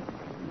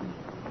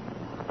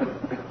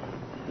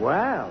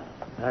 Well,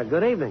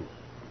 good evening.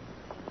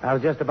 I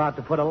was just about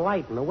to put a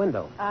light in the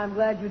window. I'm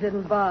glad you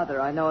didn't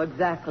bother. I know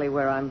exactly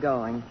where I'm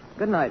going.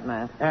 Good night,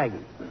 Matt.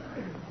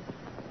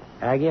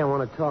 Aggie, I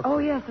want to talk. Oh,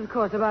 yes, of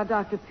course, about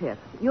Dr. Pitt.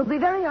 You'll be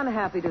very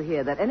unhappy to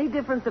hear that any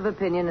difference of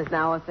opinion is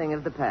now a thing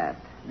of the past.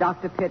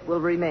 Dr. Pitt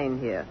will remain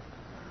here.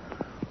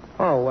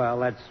 Oh, well,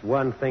 that's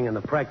one thing in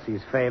the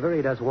Prexy's favor.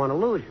 He doesn't want to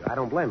lose you. I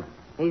don't blame him.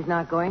 He's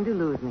not going to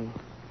lose me.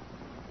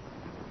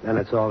 Then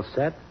it's all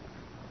set?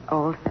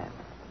 All set.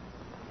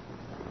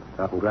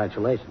 Well,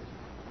 congratulations.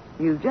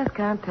 You just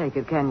can't take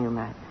it, can you,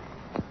 Matt?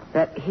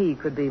 That he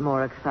could be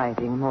more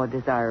exciting, more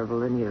desirable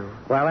than you.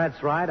 Well,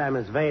 that's right. I'm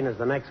as vain as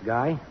the next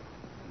guy.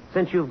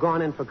 Since you've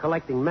gone in for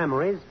collecting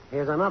memories,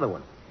 here's another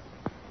one.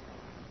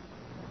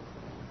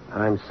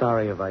 I'm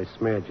sorry if I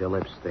smeared your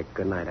lipstick.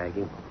 Good night,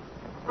 Aggie.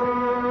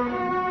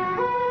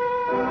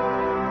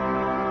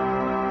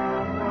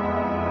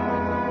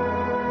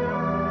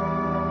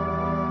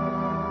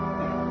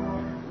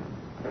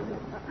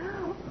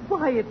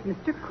 Why, it's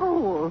Mr.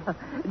 Cole.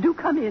 Do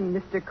come in,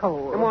 Mr.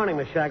 Cole. Good morning,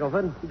 Miss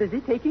Shackelford.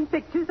 Busy taking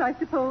pictures, I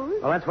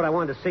suppose? Well, that's what I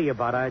wanted to see you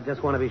about. I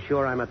just want to be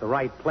sure I'm at the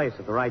right place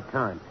at the right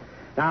time.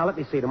 Now, let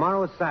me see.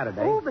 Tomorrow is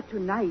Saturday. Oh, but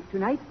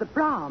tonight's the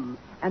prom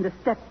and the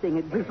step sing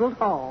at Griswold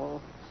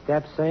Hall.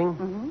 Steps sing?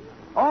 Mm-hmm.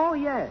 Oh,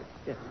 yes.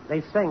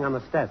 They sing on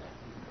the steps.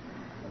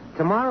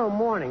 Tomorrow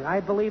morning, I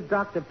believe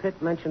Dr.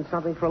 Pitt mentioned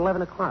something for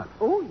 11 o'clock.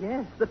 Oh,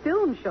 yes, the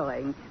film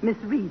showing. Miss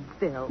Reed's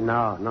film.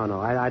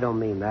 No. I don't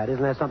mean that.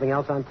 Isn't there something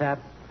else on tap?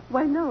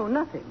 Why, no,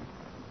 nothing.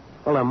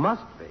 Well, there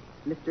must be.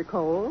 Mr.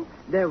 Cole,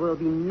 there will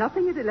be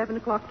nothing at 11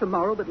 o'clock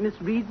tomorrow but Miss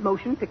Reed's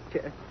motion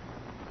picture.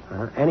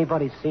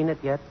 Anybody seen it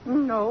yet?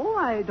 No,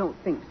 I don't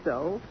think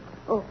so.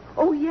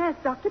 Oh, yes,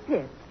 Dr.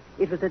 Pitt.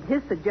 It was at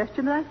his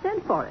suggestion that I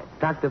sent for it.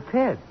 Dr.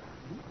 Pitt?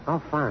 Oh,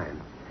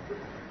 fine.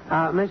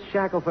 Miss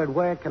Shackelford,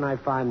 where can I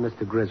find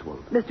Mr.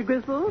 Griswold? Mr.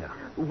 Griswold? Yeah.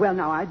 Well,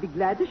 now, I'd be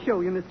glad to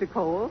show you, Mr.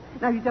 Cole.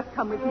 Now, you just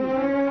come with me.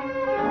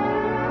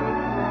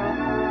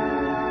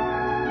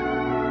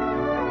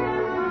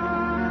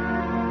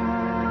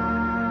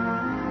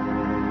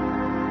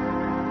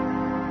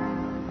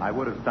 I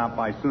would have stopped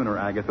by sooner,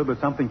 Agatha, but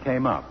something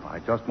came up. I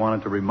just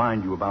wanted to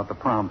remind you about the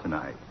prom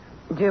tonight.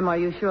 Jim, are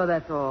you sure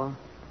that's all?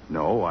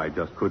 No, I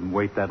just couldn't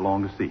wait that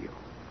long to see you.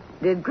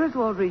 Did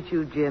Griswold reach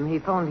you, Jim? He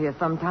phoned here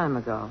some time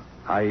ago.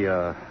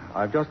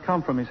 I've just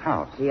come from his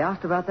house. He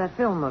asked about that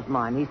film of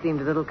mine. He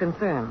seemed a little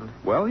concerned.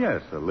 Well,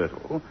 yes, a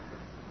little.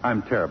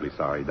 I'm terribly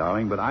sorry,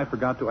 darling, but I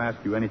forgot to ask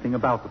you anything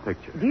about the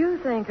picture. Do you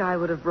think I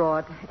would have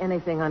brought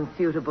anything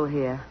unsuitable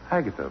here?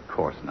 Agatha, of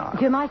course not.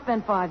 Jim, I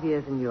spent 5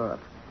 years in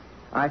Europe.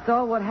 I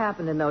saw what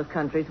happened in those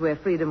countries where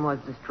freedom was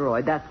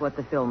destroyed. That's what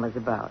the film is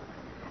about.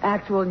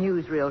 Actual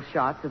newsreel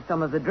shots of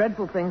some of the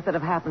dreadful things that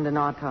have happened in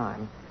our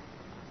time.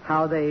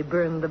 How they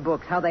burned the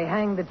books, how they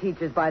hanged the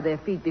teachers by their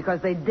feet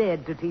because they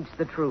dared to teach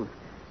the truth.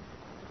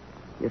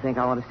 You think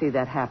I want to see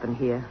that happen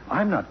here?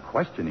 I'm not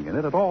questioning it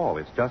at all.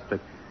 It's just that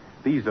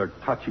these are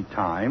touchy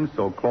times,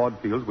 so Claude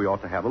feels we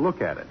ought to have a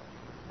look at it.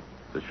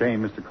 It's a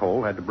shame Mr.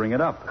 Cole had to bring it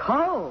up.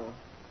 Cole?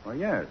 Well,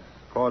 yes.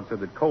 Claude said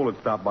that Cole had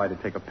stopped by to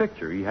take a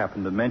picture. He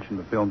happened to mention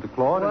the film to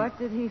Claude. What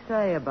did he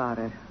say about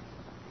it?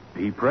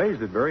 He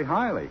praised it very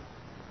highly.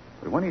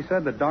 But when he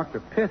said that Dr.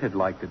 Pitt had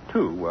liked it,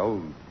 too,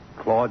 well,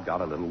 Claude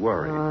got a little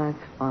worried. Oh,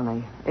 it's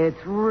funny.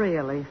 It's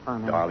really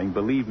funny. Darling,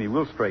 believe me,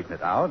 we'll straighten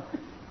it out.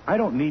 I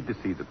don't need to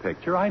see the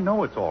picture. I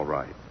know it's all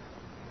right.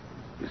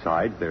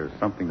 Besides, there's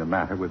something the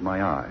matter with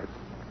my eyes.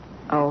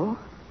 Oh?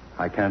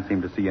 I can't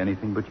seem to see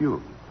anything but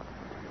you.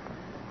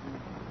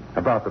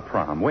 About the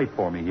prom. Wait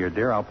for me here,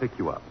 dear. I'll pick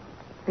you up.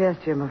 Yes,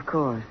 Jim, of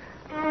course.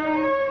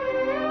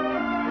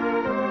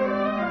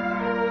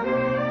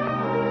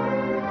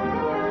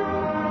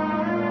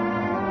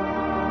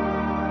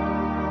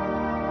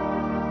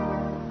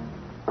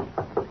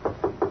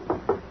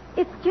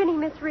 It's Ginny,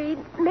 Miss Reed.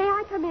 May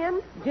I come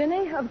in?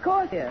 Ginny, of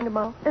course, yes.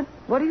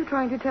 What are you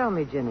trying to tell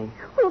me, Ginny?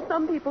 Well,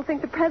 some people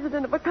think the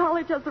president of a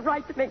college has the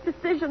right to make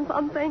decisions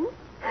on things.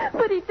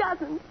 But he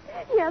doesn't.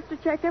 He has to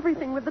check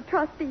everything with the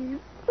trustees.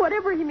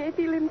 Whatever he may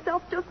feel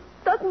himself just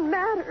doesn't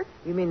matter.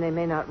 You mean they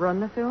may not run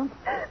the film?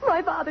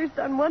 My father's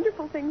done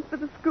wonderful things for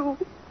the school.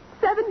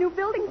 7 new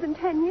buildings in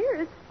 10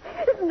 years.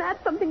 Isn't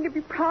that something to be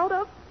proud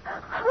of?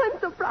 I'm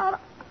so proud.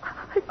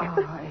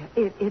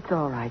 It's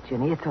all right,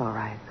 Ginny. It's all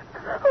right.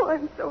 Oh,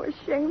 I'm so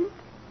ashamed.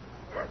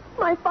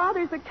 My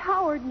father's a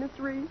coward, Miss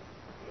Reed.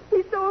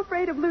 He's so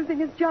afraid of losing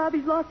his job,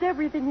 he's lost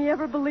everything he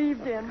ever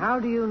believed in. How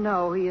do you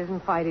know he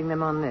isn't fighting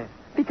them on this?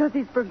 Because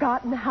he's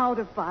forgotten how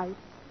to fight.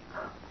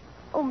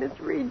 Oh, Miss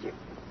Reed,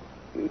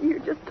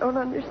 you just don't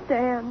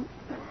understand.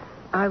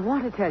 I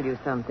want to tell you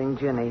something,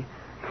 Ginny.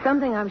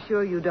 Something I'm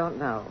sure you don't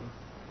know.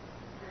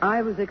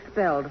 I was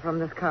expelled from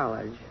this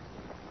college.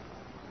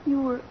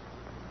 You were...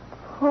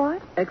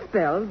 what?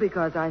 Expelled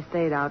because I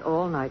stayed out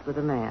all night with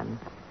a man.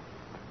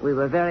 We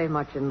were very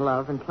much in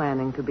love and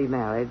planning to be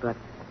married, but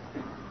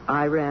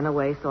I ran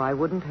away so I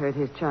wouldn't hurt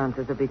his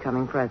chances of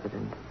becoming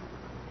president.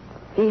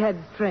 He had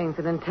strength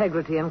and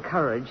integrity and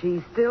courage.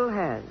 He still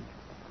has.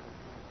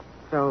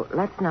 So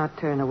let's not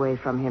turn away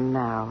from him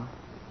now,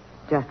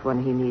 just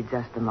when he needs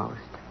us the most.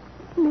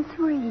 Miss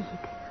Reed.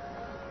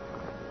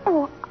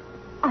 Oh,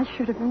 I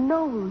should have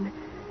known.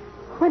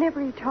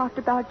 Whenever he talked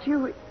about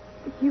you,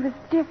 he was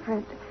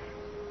different.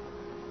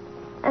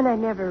 And I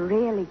never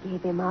really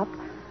gave him up.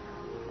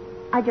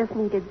 I just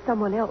needed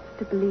someone else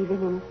to believe in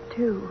him,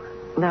 too.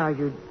 Now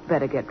you'd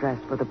better get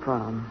dressed for the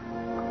prom.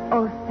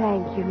 Oh,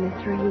 thank you,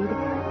 Miss Reed.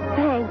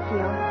 Thank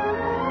you.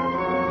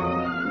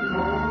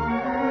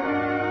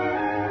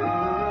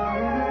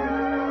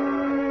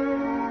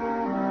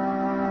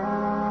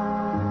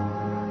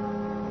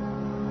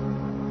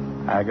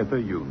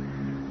 Agatha, you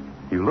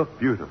look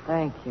beautiful.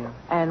 Thank you.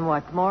 And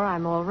what's more,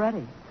 I'm all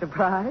ready.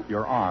 Surprised?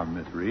 Your arm,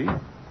 Miss Reed.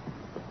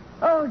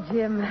 Oh,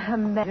 Jim,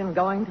 imagine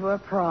going to a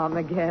prom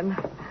again.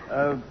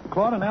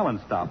 Claude and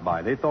Ellen stopped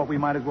by. They thought we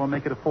might as well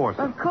make it a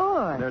foursome. Of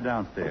course. They're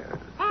downstairs.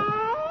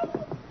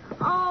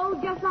 Oh,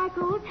 just like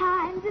old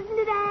times, isn't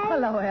it, Anne?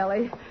 Hello,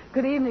 Ellie.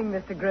 Good evening,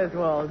 Mr.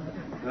 Griswold.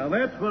 Now,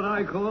 that's what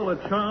I call a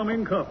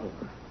charming couple.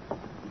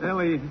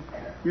 Ellie,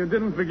 you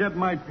didn't forget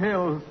my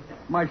pills.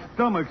 My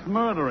stomach's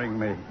murdering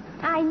me.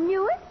 I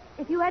knew it.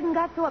 If you hadn't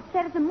got so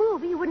upset at the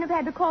movie, you wouldn't have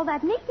had to call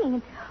that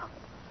meeting.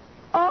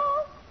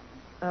 Oh,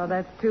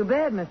 that's too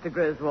bad, Mr.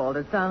 Griswold.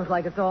 It sounds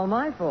like it's all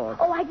my fault.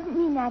 Oh, I didn't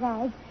mean that,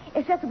 Ag.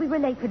 It's just that we were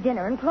late for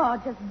dinner and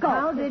Claude just gulped.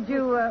 How did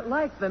you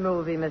like the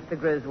movie, Mr.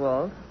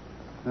 Griswold?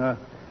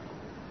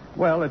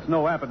 Well, it's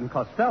no Abbott and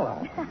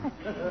Costello.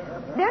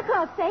 They're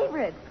Claude's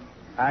favorites.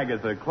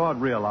 Agatha, Claude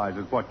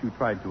realizes what you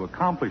tried to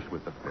accomplish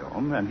with the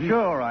film, and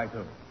Sure I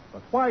do.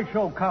 But why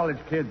show college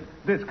kids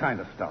this kind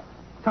of stuff?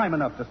 Time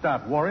enough to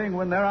start worrying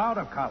when they're out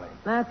of college.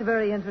 That's a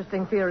very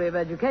interesting theory of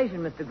education,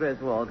 Mr.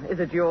 Griswold. Is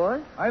it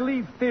yours? I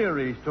leave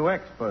theories to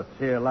experts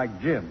here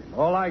like Jim.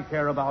 All I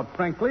care about,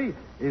 frankly,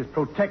 is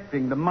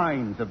protecting the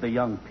minds of the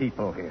young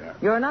people here.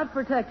 You're not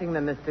protecting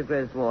them, Mr.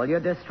 Griswold. You're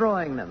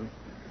destroying them.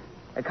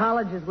 A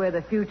college is where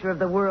the future of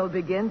the world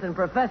begins, and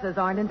professors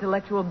aren't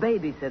intellectual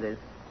babysitters.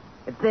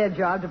 It's their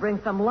job to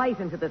bring some light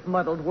into this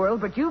muddled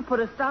world, but you've put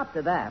a stop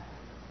to that.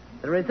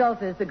 The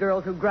result is the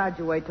girls who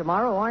graduate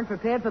tomorrow aren't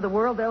prepared for the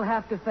world they'll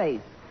have to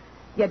face.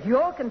 Yet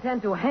you're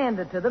content to hand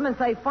it to them and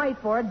say, fight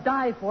for it,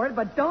 die for it,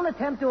 but don't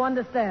attempt to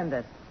understand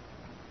it.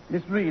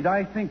 Miss Reed,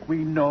 I think we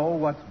know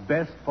what's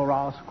best for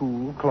our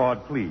school.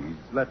 Claude, please,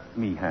 let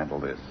me handle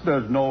this.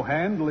 There's no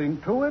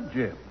handling to it,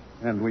 Jim.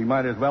 And we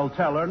might as well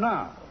tell her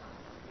now.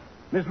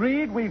 Miss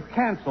Reed, we've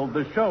canceled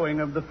the showing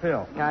of the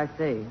film. I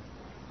see.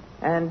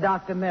 And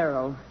Dr.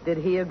 Merrill, did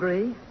he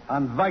agree?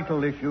 On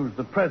vital issues,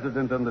 the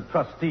president and the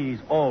trustees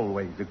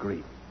always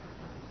agree.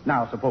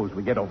 Now, suppose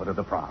we get over to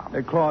the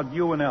prom. Claude,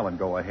 you and Ellen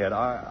go ahead.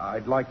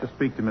 I'd like to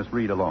speak to Miss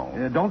Reed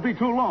alone. Don't be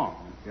too long.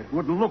 It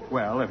wouldn't look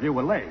well if you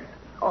were late.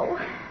 Oh,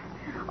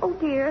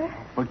 dear.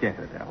 Forget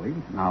it, Ellie.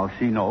 Now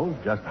she knows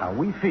just how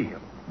we feel.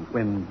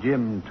 When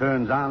Jim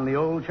turns on the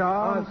old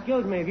charm.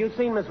 Excuse me, have you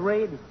seen Miss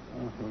Reed?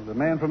 The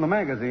man from the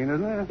magazine,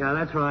 isn't it? Yeah,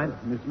 that's right.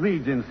 Miss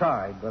Reed's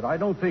inside, but I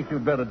don't think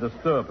you'd better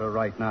disturb her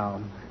right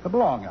now. Come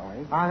along,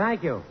 Ellie.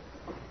 Thank you.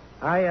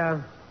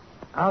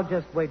 I'll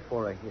just wait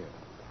for her here.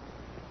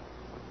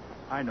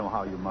 I know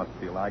how you must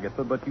feel,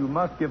 Agatha, but you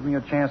must give me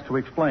a chance to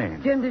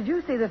explain. Jim, did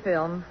you see the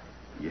film?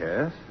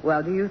 Yes?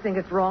 Well, do you think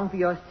it's wrong for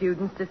your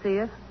students to see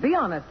it? Be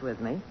honest with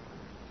me.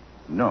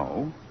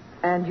 No.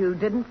 And you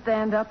didn't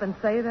stand up and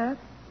say that?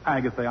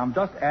 Agatha, I'm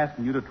just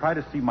asking you to try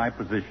to see my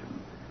position.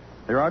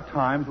 There are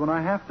times when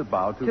I have to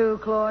bow to... To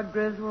Claude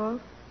Griswold?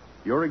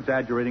 You're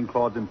exaggerating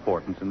Claude's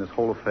importance in this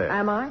whole affair.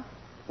 Am I?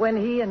 When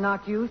he and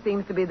not you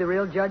seems to be the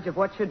real judge of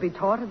what should be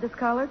taught at this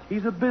college?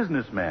 He's a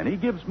businessman. He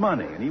gives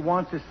money, and he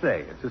wants his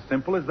say. It's as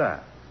simple as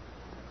that.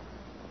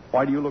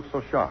 Why do you look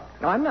so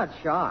shocked? I'm not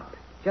shocked.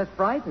 Just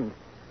frightened.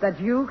 That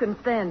you can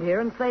stand here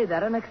and say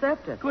that and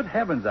accept it. Good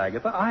heavens,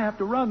 Agatha. I have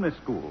to run this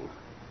school.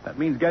 That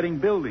means getting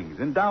buildings,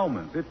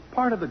 endowments. It's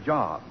part of the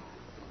job.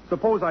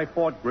 Suppose I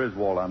fought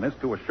Griswold on this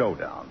to a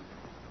showdown.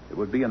 It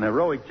would be an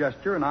heroic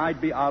gesture, and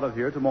I'd be out of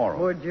here tomorrow.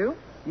 Would you?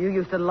 You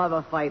used to love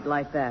a fight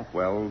like that.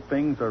 Well,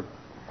 things are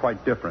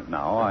quite different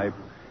now. I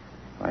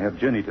have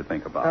Ginny to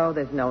think about. Oh,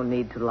 there's no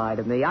need to lie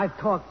to me. I've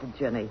talked to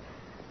Ginny.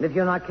 And if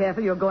you're not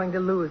careful, you're going to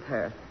lose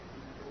her.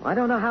 I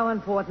don't know how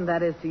important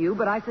that is to you,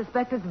 but I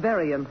suspect it's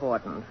very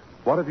important.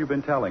 What have you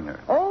been telling her?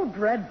 Oh,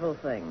 dreadful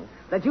things.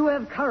 That you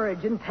have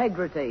courage,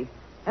 integrity.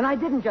 And I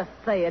didn't just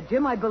say it,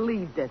 Jim. I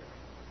believed it.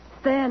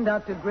 Stand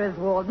up to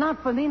Griswold.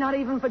 Not for me, not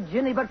even for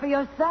Ginny, but for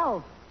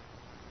yourself.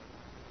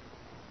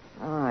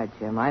 All right,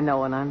 Jim. I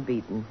know when I'm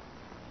beaten.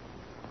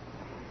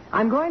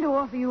 I'm going to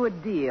offer you a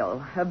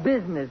deal, a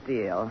business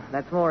deal.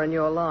 That's more in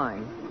your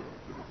line.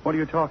 What are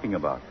you talking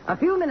about? A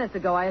few minutes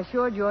ago, I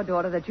assured your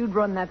daughter that you'd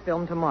run that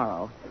film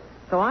tomorrow.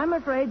 So I'm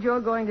afraid you're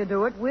going to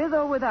do it with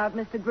or without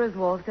Mr.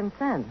 Griswold's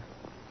consent.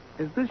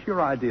 Is this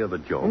your idea of a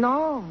joke?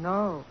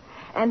 No.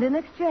 And in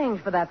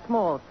exchange for that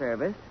small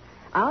service,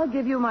 I'll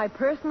give you my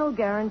personal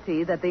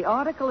guarantee that the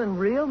article in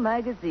Real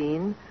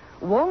Magazine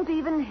won't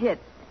even hit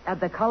at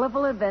the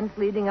colorful events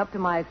leading up to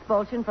my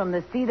expulsion from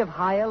the seat of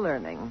higher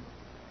learning.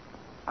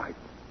 I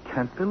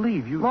can't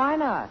believe you... Why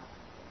not?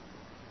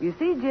 You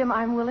see, Jim,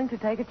 I'm willing to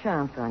take a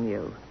chance on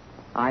you.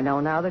 I know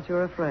now that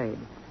you're afraid.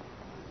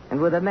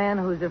 And with a man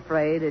who's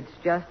afraid, it's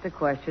just a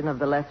question of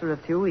the lesser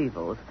of two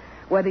evils.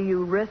 Whether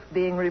you risk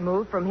being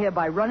removed from here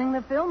by running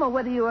the film or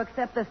whether you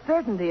accept the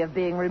certainty of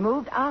being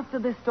removed after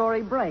this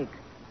story breaks.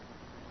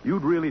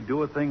 You'd really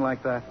do a thing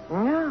like that?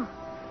 Yeah.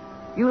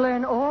 You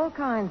learn all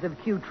kinds of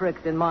cute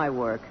tricks in my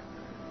work.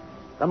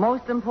 The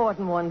most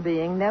important one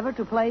being never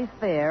to play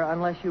fair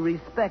unless you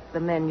respect the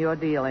men you're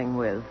dealing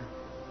with.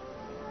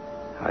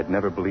 I'd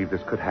never believed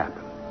this could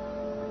happen.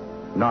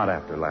 Not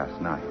after last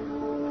night.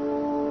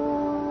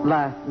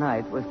 Last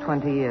night was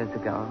 20 years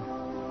ago.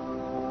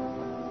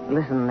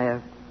 Listen,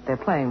 they're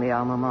playing the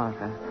alma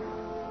mater.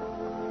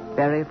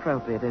 Very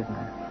appropriate, isn't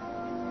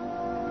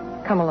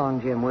it? Come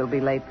along, Jim. We'll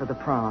be late for the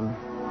prom.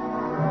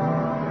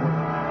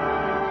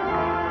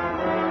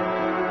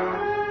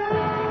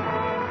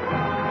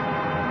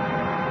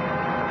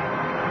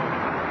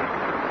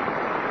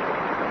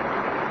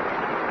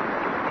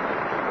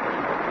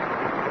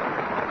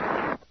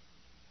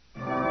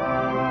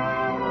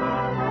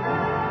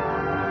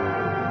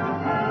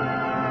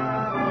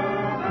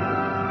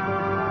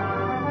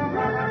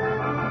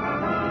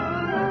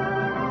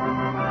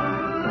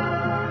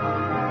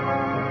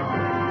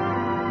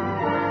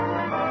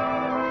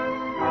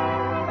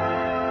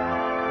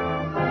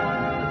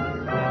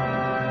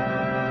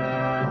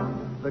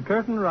 the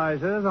curtain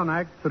rises on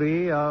Act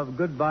 3 of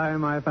Goodbye,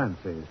 My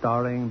Fancy,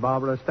 starring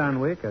Barbara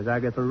Stanwyck as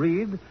Agatha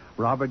Reed,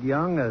 Robert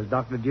Young as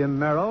Dr. Jim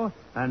Merrill,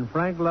 and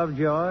Frank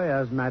Lovejoy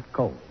as Matt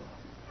Cole.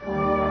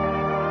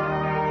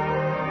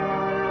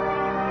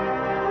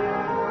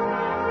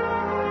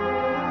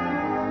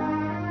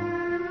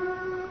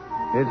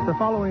 It's the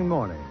following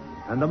morning,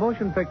 and the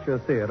motion picture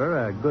theater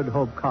at Good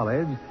Hope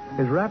College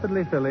is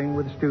rapidly filling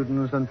with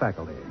students and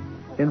faculty.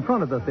 In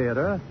front of the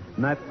theater,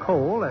 Matt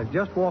Cole has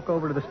just walked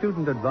over to the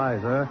student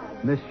advisor,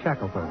 Miss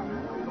Shackelford.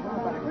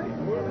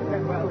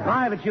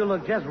 Hi, but you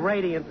look just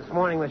radiant this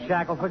morning, Miss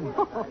Shackelford.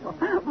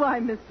 Why,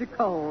 Mr.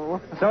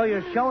 Cole. So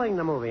you're showing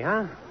the movie,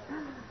 huh?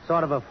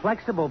 Sort of a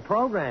flexible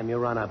program you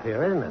run up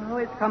here, isn't it? Oh,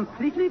 it's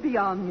completely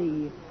beyond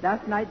me.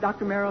 Last night,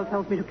 Dr. Merrill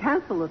tells me to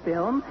cancel the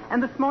film,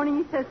 and this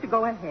morning he says to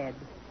go ahead.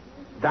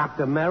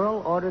 Dr.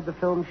 Merrill ordered the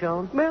film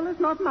shown? Well,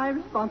 it's not my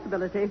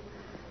responsibility.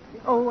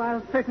 Oh,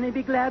 I'll certainly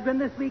be glad when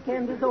this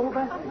weekend is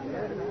over.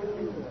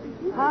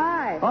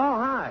 Hi. Oh,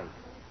 hi.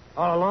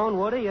 All alone,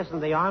 Woody?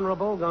 Isn't the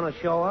Honorable going to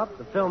show up?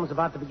 The film's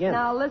about to begin.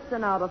 Now,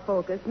 listen, out of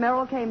focus.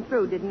 Merrill came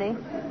through, didn't he?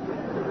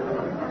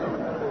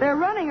 They're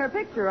running her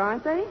picture,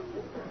 aren't they?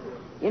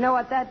 You know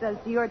what that does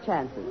to your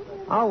chances.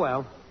 Oh,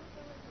 well.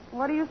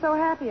 What are you so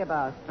happy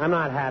about? I'm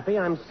not happy.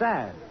 I'm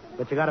sad.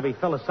 But you got to be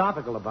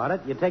philosophical about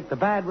it. You take the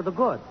bad with the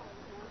good.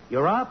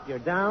 You're up, you're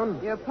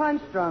down. You're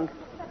punch drunk.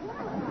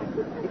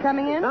 You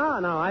coming in?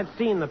 No, I've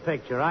seen the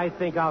picture. I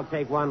think I'll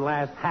take one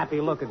last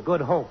happy look at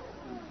Good Hope.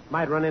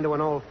 Might run into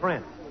an old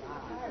friend.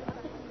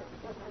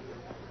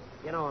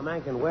 You know, a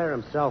man can wear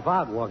himself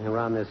out walking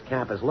around this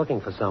campus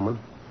looking for someone.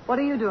 What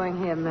are you doing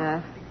here,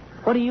 Matt?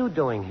 What are you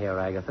doing here,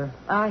 Agatha?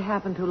 I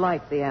happen to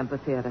like the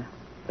amphitheater.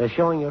 They're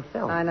showing your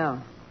film. I know.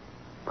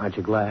 Aren't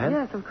you glad?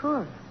 Yes, of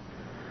course.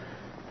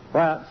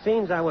 Well, it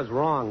seems I was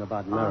wrong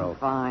about Merrill. Oh,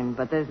 fine,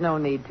 but there's no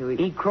need to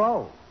eat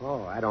crow.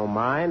 Oh, I don't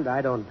mind.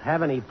 I don't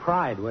have any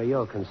pride where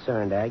you're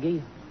concerned,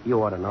 Aggie.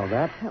 You ought to know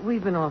that.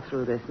 We've been all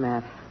through this,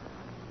 Matt.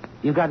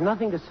 You've got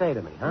nothing to say to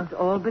me, huh? It's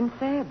all been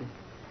said.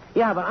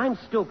 Yeah, but I'm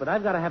stupid.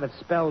 I've got to have it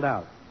spelled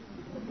out.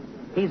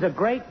 He's a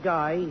great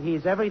guy.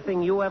 He's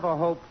everything you ever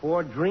hoped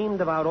for,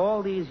 dreamed about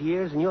all these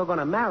years, and you're going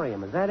to marry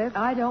him. Is that it?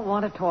 I don't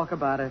want to talk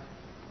about it.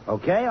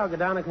 Okay, I'll go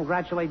down and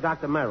congratulate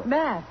Dr. Merrill.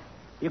 Matt!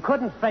 You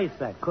couldn't face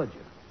that, could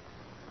you?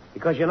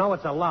 Because you know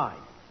it's a lie.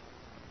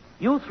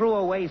 You threw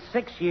away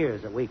 6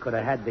 years that we could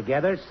have had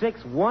together.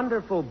 6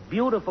 wonderful,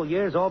 beautiful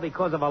years, all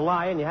because of a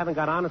lie, and you haven't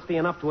got honesty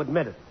enough to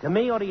admit it. To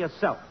me or to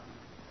yourself.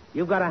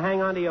 You've got to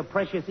hang on to your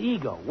precious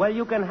ego. Well,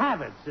 you can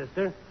have it,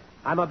 sister.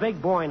 I'm a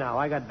big boy now.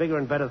 I got bigger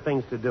and better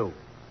things to do.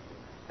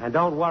 And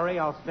don't worry,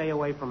 I'll stay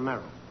away from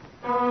Merrill.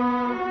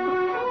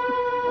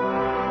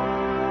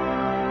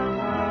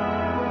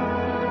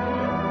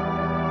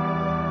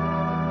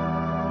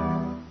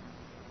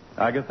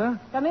 Agatha?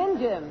 Come in,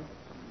 Jim.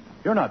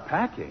 You're not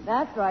packing.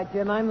 That's right,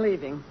 Jim. I'm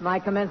leaving. My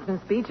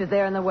commencement speech is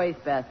there in the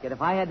wastebasket.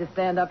 If I had to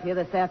stand up here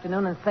this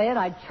afternoon and say it,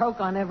 I'd choke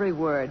on every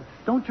word.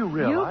 Don't you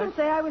realize? You can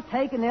say I was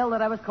taken ill,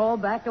 that I was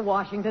called back to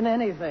Washington,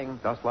 anything.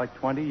 Just like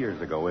 20 years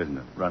ago, isn't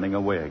it? Running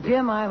away again.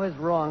 Jim, I was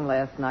wrong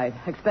last night,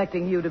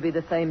 expecting you to be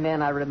the same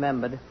man I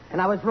remembered. And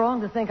I was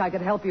wrong to think I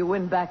could help you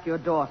win back your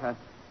daughter.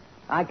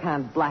 I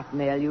can't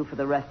blackmail you for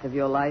the rest of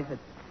your life.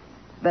 It's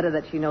better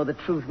that she know the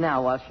truth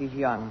now while she's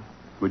young.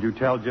 Would you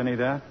tell Jenny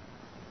that?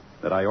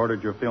 That I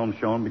ordered your film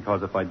shown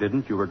because if I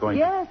didn't, you were going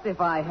Yes,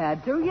 if I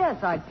had to.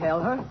 Yes, I'd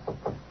tell her.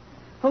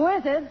 Who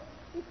is it?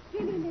 It's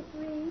Jimmy, Miss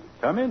Reed.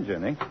 Come in,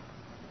 Jenny.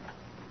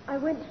 I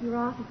went to your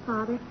office,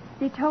 Father.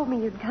 They told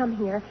me you'd come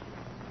here.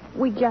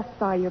 We just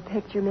saw your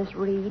picture, Miss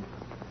Reed.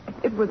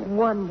 It was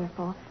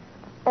wonderful.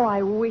 Oh,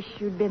 I wish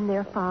you'd been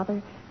there,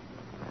 Father.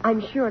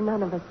 I'm sure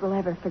none of us will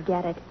ever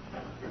forget it.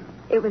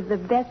 It was the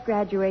best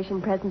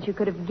graduation present you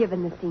could have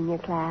given the senior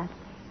class.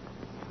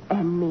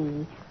 And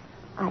me.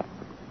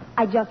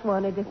 I just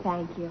wanted to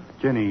thank you.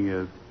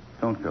 Jenny,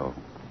 don't go.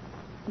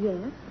 Yes?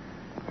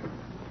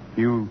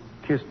 You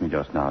kissed me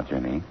just now,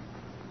 Jenny.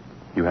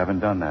 You haven't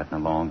done that in a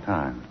long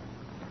time.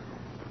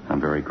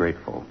 I'm very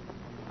grateful.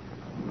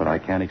 But I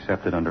can't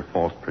accept it under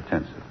false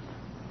pretenses.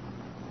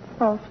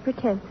 False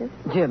pretenses?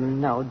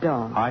 Jim, no,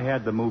 don't. I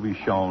had the movie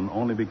shown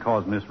only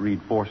because Miss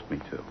Reed forced me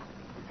to.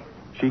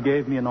 She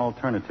gave me an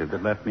alternative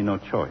that left me no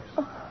choice.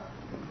 Oh.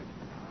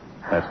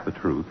 That's the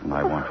truth, and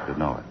I want you to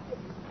know it.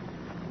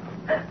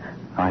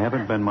 I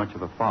haven't been much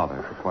of a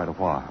father for quite a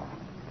while.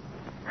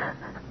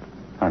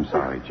 I'm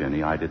sorry,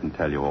 Jenny. I didn't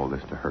tell you all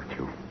this to hurt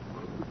you.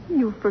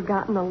 You've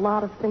forgotten a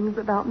lot of things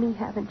about me,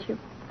 haven't you?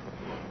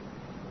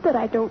 That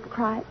I don't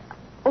cry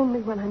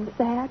only when I'm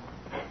sad.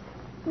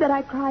 That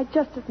I cry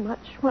just as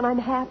much when I'm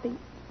happy.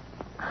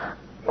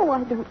 Oh,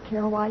 I don't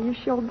care why you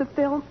showed the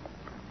film.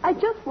 I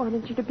just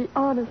wanted you to be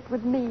honest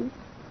with me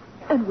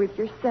and with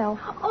yourself.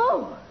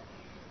 Oh,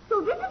 so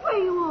this is where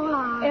you all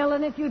are.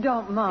 Ellen, if you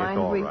don't mind, It's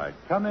all right.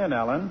 Come in,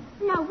 Ellen.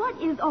 Now, what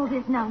is all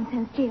this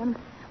nonsense, Jim?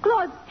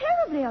 Claude's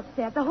terribly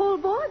upset. The whole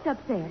board's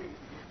upset.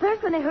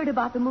 First when they heard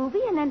about the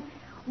movie, and then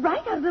right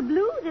out of the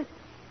blue, this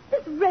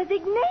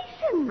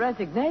resignation.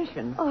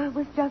 Resignation? Oh, it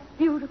was just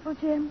beautiful,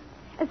 Jim.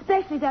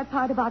 Especially that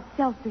part about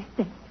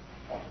self-respect.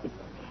 It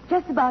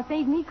just about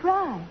made me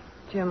cry.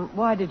 Jim,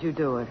 why did you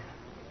do it?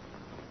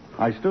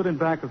 I stood in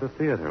back of the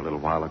theater a little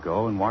while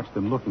ago and watched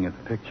them looking at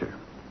the picture.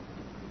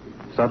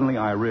 Suddenly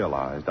I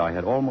realized I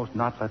had almost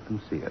not let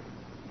them see it.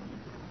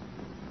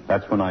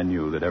 That's when I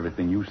knew that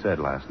everything you said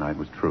last night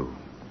was true.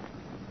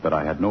 That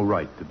I had no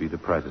right to be the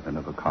president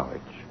of a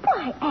college.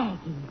 Why,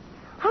 Aggie,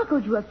 how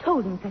could you have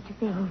told him such a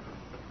thing?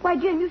 Why,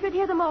 Jim, you should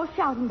hear them all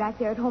shouting back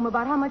there at home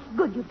about how much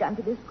good you've done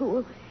to this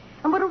school.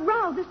 And what a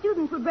row the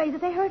students would raise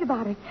if they heard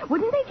about it.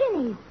 Wouldn't they,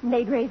 Jenny?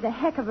 They'd raise a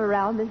heck of a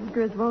row, Mrs.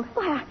 Griswold.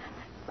 Why,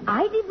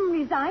 I'd even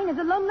resign as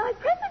alumni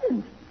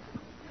president.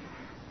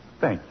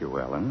 Thank you,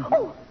 Ellen.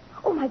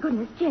 Oh, my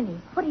goodness, Jenny,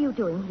 what are you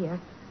doing here?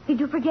 Did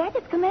you forget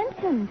it's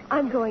commencement?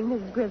 I'm going,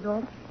 Mrs.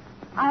 Griswold.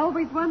 I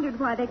always wondered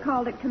why they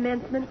called it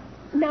commencement.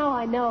 Now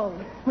I know.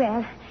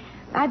 Well,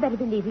 I'd better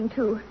be leaving,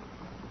 too.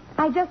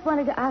 I just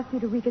wanted to ask you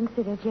to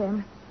reconsider,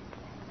 Jim.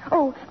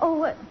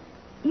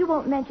 You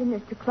won't mention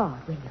this to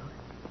Claude, will you?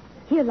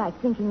 He'll like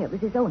thinking it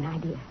was his own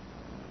idea.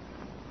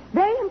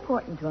 Very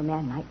important to a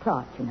man like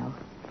Claude, you know,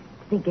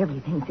 to think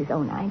everything's his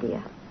own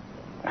idea.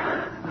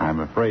 I'm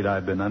afraid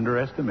I've been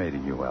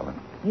underestimating you, Ellen.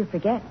 You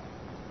forget.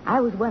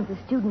 I was once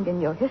a student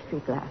in your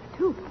history class,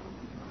 too.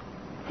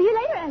 See you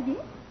later, Aggie.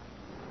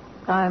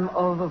 I'm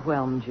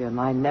overwhelmed, Jim.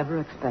 I never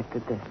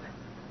expected this.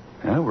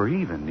 Well, we're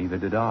even. Neither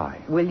did I.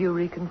 Will you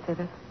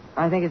reconsider?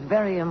 I think it's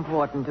very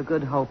important to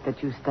Good Hope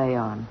that you stay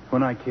on.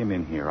 When I came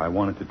in here, I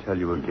wanted to tell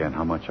you again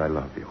how much I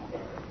love you.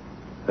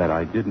 That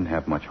I didn't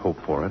have much hope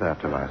for it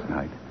after last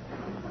night.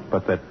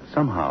 But that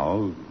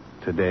somehow,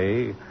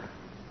 today,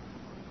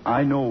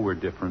 I know we're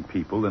different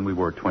people than we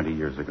were 20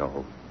 years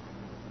ago.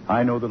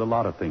 I know that a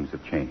lot of things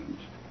have changed.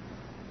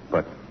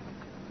 But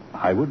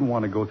I wouldn't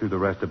want to go through the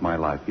rest of my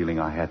life feeling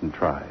I hadn't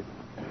tried.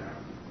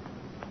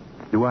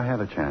 Do I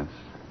have a chance?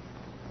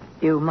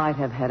 You might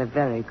have had a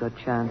very good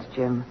chance,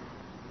 Jim.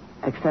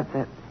 Except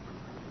that,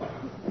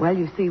 well,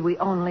 you see, we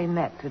only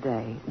met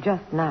today.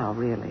 Just now,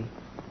 really.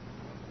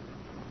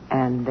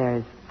 And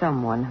there's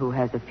someone who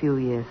has a few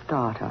years'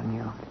 start on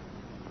you.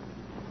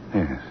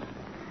 Yes.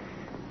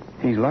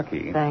 He's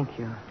lucky. Thank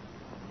you.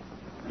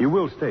 You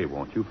will stay,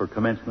 won't you, for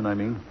commencement, I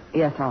mean?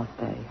 Yes, I'll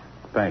stay.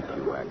 Thank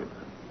you, Agatha.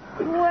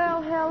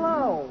 Well,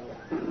 hello.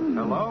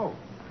 Hello.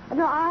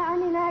 No, I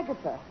mean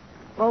Agatha.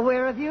 Well,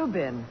 where have you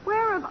been?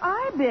 Where have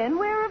I been?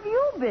 Where have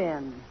you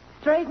been?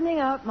 Straightening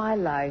out my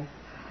life.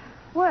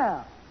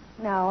 Well,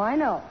 now I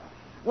know.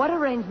 What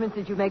arrangements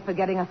did you make for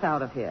getting us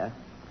out of here?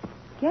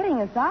 Getting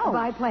us out?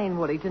 By plane,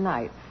 Woody,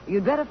 tonight.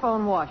 You'd better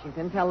phone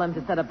Washington, tell them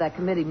to set up that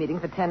committee meeting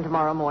for 10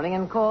 tomorrow morning,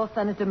 and call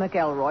Senator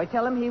McElroy.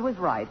 Tell him he was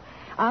right.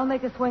 I'll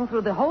make a swing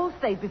through the whole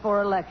state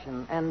before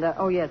election. And,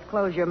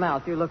 close your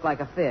mouth. You look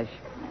like a fish.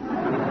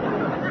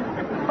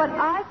 But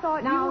I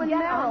thought now, you and get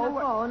Merrill on the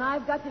phone.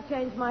 I've got to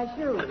change my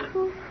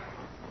shoes.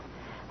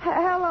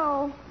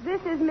 Hello,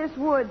 this is Miss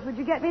Woods. Would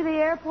you get me to the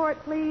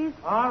airport, please?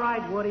 All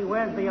right, Woody,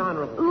 where's the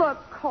Honorable?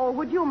 Look, Cole,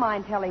 would you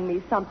mind telling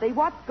me something?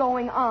 What's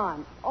going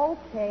on?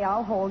 Okay,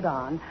 I'll hold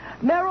on.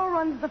 Merrill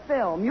runs the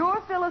film. You're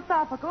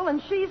philosophical,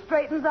 and she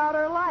straightens out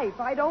her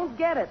life. I don't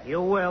get it.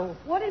 You will.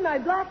 What in my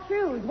black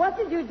shoes? What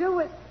did you do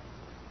with...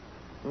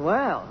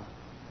 Well,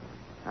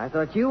 I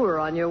thought you were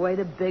on your way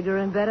to bigger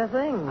and better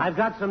things. I've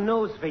got some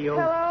news for you.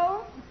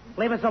 Hello?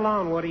 Leave us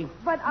alone, Woody.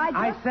 But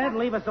I said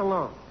leave us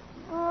alone.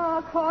 Oh,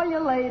 I'll call you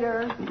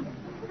later.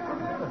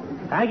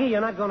 Aggie, you're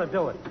not going to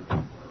do it.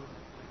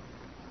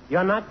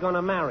 You're not going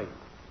to marry.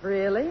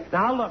 Really?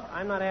 Now, look,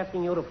 I'm not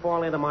asking you to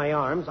fall into my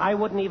arms. I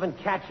wouldn't even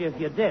catch you if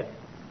you did.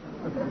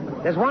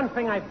 There's one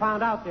thing I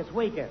found out this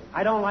weekend.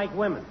 I don't like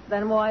women.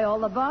 Then why all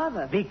the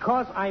bother?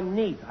 Because I'm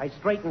neat. I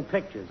straighten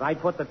pictures. I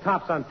put the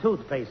tops on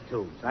toothpaste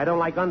tubes. I don't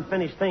like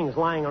unfinished things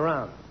lying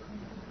around.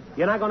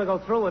 You're not going to go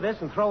through with this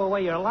and throw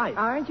away your life.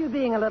 Aren't you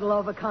being a little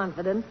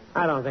overconfident?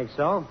 I don't think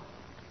so.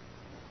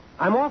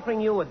 I'm offering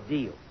you a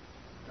deal,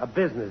 a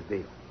business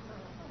deal.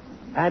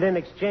 And in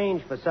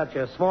exchange for such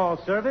a small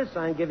service,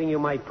 I'm giving you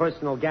my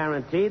personal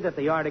guarantee that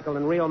the article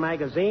in Real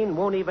Magazine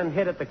won't even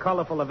hit at the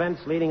colorful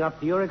events leading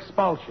up to your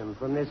expulsion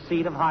from this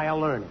seat of higher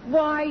learning.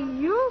 Why,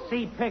 you...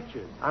 See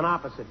pictures on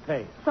opposite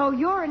page. So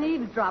you're an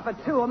eavesdropper,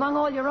 too, among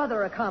all your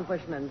other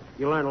accomplishments.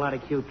 You learn a lot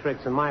of cute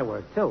tricks in my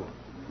work, too.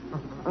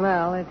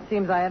 Well, it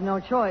seems I have no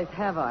choice,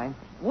 have I?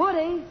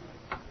 Woody?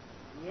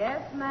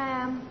 Yes,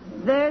 ma'am.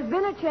 There's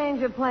been a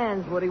change of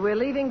plans, Woody. We're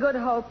leaving Good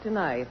Hope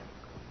tonight.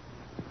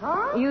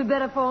 Huh? You'd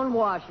better phone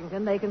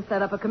Washington. They can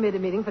set up a committee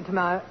meeting for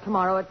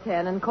tomorrow at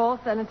 10 and call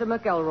Senator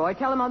McElroy.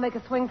 Tell him I'll make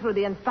a swing through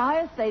the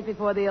entire state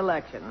before the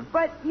election.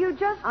 But you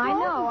just told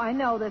I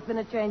know. There's been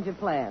a change of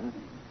plans.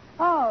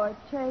 Oh, a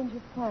change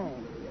of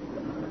plans.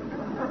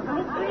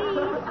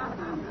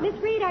 Miss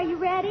Reed, are you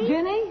ready?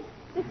 Ginny?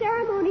 The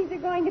ceremonies are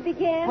going to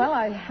begin. Well,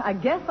 I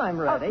guess I'm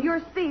ready. Oh, your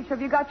speech.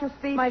 Have you got your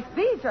speech? My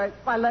speech?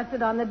 I left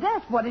it on the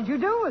desk. What did you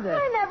do with it?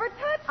 I never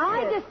touched it.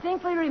 I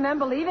distinctly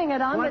remember leaving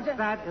it on What's the desk.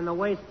 that in the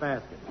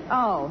wastebasket?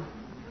 Oh.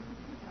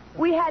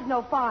 We had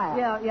no file.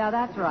 Yeah,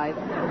 that's right.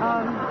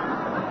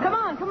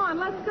 Come on,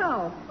 let's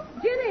go.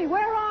 Ginny,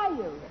 where are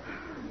you?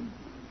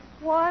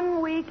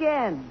 1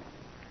 weekend.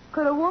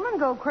 Could a woman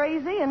go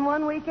crazy in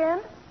 1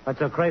 weekend? What's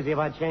so crazy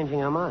about changing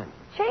her mind?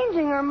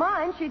 Changing her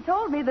mind? She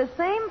told me the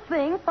same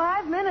thing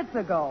 5 minutes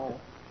ago.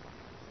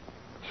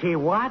 She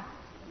what?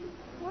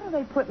 What are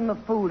they putting the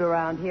food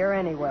around here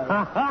anyway?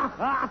 Now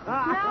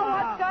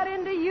what's got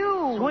into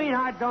you?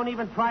 Sweetheart, don't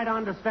even try to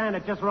understand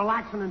it. Just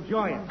relax and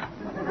enjoy it.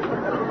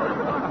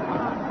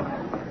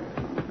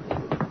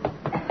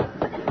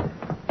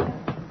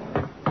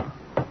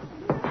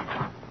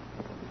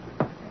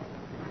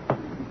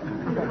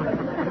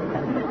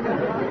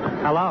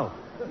 Hello.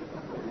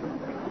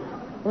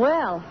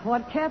 Well,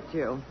 what kept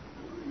you?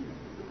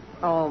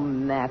 Oh,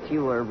 Matt,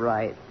 you were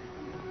right.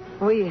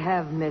 We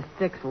have missed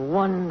 6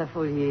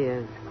 wonderful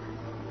years.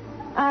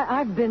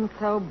 I've been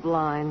so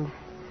blind.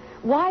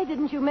 Why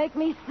didn't you make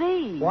me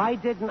see? Why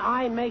didn't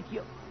I make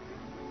you...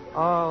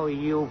 Oh,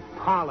 you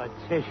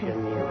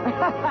politician, you.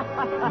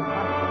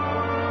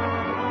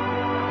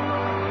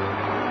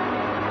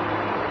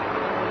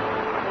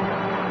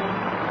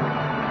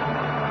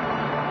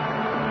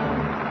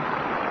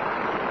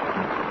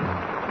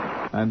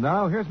 And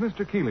now, here's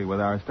Mr. Keeley with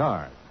our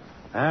stars.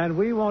 And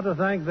we want to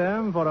thank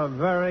them for a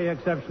very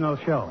exceptional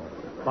show.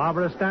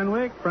 Barbara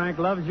Stanwyck, Frank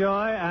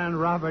Lovejoy, and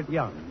Robert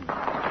Young.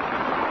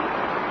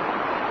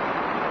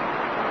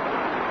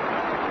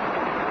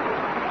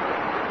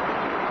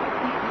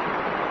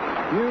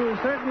 You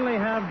certainly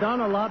have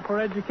done a lot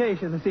for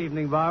education this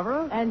evening,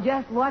 Barbara. And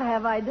just what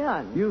have I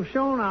done? You've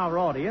shown our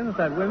audience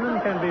that women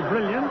can be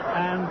brilliant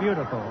and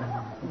beautiful.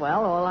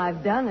 Well, all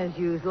I've done is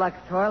use Lux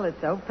toilet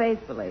soap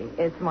faithfully.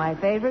 It's my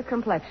favorite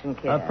complexion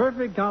care. A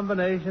perfect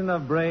combination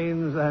of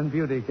brains and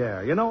beauty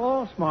care. You know,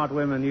 all smart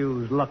women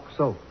use Lux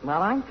soap.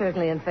 Well, I'm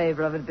certainly in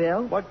favor of it,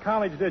 Bill. What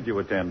college did you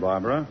attend,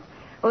 Barbara?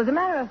 Well, as a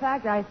matter of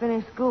fact, I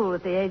finished school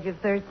at the age of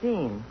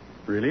 13.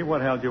 Really? What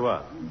held you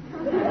up?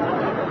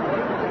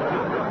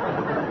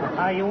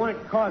 You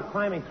weren't caught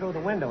climbing through the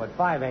window at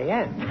 5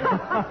 a.m.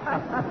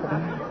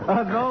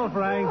 No,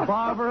 Frank.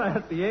 Barbara,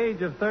 at the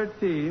age of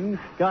 13,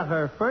 got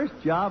her first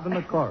job in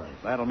the chorus.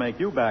 That'll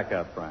make you back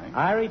up, Frank.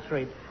 I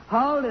retreat.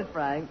 Hold it,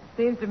 Frank.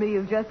 Seems to me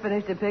you've just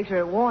finished a picture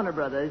at Warner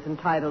Brothers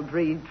entitled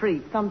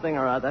Retreat something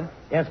or other.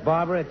 Yes,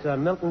 Barbara, it's a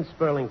Milton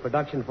Sperling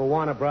production for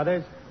Warner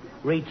Brothers.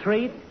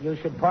 Retreat, you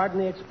should pardon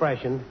the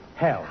expression,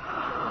 hell.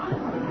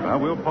 Well,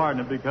 we'll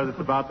pardon it because it's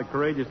about the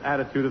courageous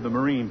attitude of the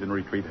Marines in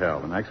Retreat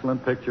Hell. An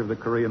excellent picture of the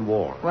Korean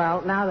War.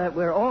 Well, now that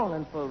we're all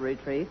in full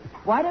retreat,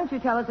 why don't you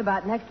tell us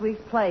about next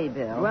week's play,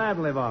 Bill?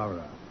 Gladly,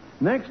 Barbara.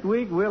 Next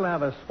week, we'll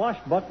have a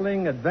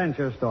swashbuckling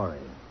adventure story.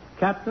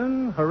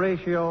 Captain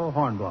Horatio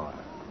Hornblower.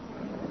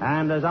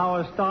 And as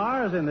our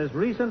stars in this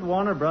recent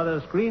Warner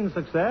Brothers screen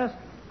success,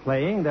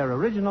 playing their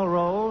original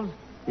roles,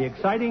 the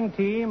exciting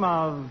team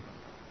of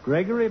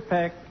Gregory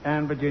Peck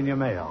and Virginia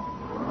Mayo.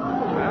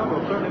 Well,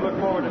 we'll certainly look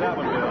forward to that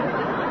one, Bill.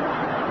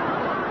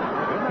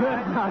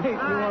 Good night.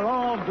 You are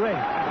all great.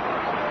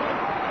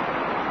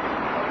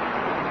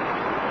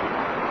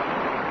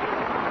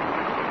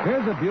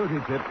 Here's a beauty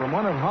tip from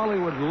one of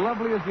Hollywood's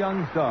loveliest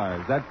young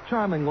stars, that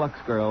charming Lux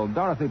girl,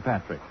 Dorothy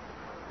Patrick.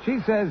 She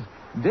says,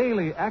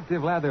 daily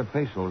active lather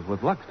facials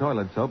with Lux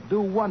toilet soap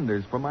do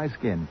wonders for my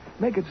skin.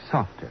 Make it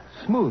softer,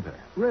 smoother,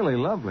 really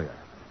lovelier.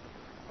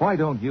 Why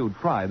don't you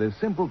try this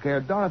simple care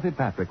Dorothy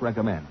Patrick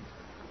recommends?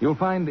 You'll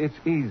find it's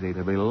easy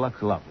to be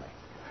Lux lovely.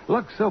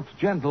 Lux Soap's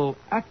gentle,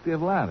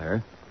 active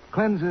lather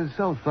cleanses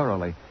so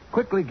thoroughly,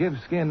 quickly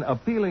gives skin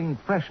appealing,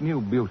 fresh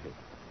new beauty.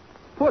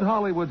 Put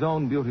Hollywood's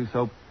own beauty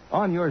soap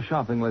on your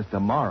shopping list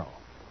tomorrow.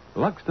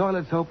 Lux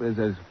Toilet Soap is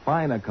as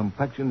fine a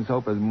complexion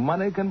soap as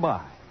money can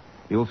buy.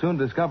 You'll soon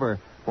discover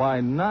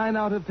why 9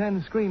 out of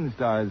 10 screen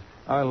stars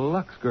are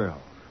Lux girls.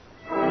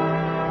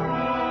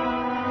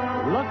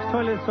 Lux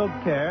Toilet Soap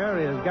Care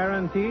is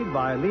guaranteed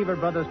by Lever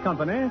Brothers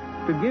Company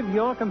to give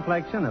your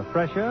complexion a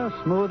fresher,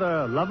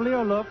 smoother,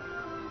 lovelier look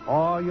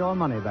or your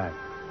money back.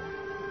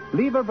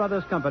 Lever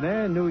Brothers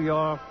Company, New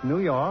York, New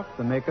York,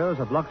 the makers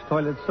of Lux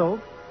Toilet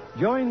Soap,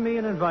 join me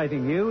in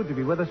inviting you to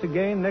be with us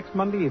again next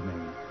Monday evening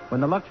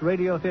when the Lux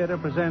Radio Theater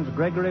presents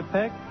Gregory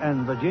Peck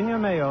and Virginia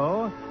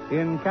Mayo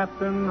in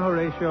Captain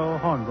Horatio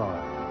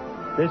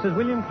Hornblower. This is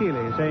William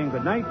Keeley saying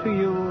good night to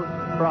you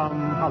from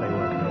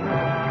Hollywood.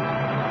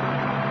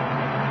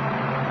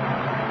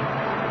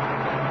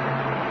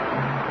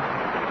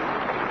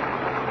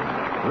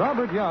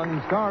 Robert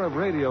Young, star of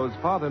radio's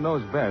Father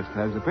Knows Best,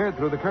 has appeared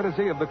through the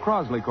courtesy of the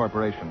Crosley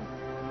Corporation.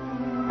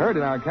 Heard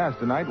in our cast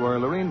tonight were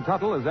Lorene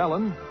Tuttle as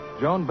Ellen,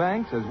 Joan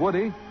Banks as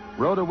Woody,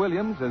 Rhoda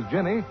Williams as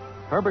Ginny,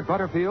 Herbert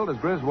Butterfield as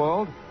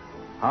Griswold,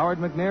 Howard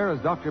McNear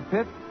as Dr.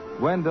 Pitt,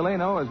 Gwen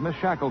Delano as Miss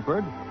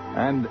Shackelford,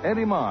 and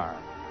Eddie Marr.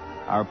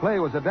 Our play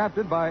was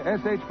adapted by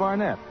S.H.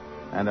 Barnett,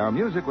 and our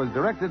music was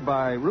directed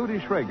by Rudy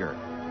Schrager.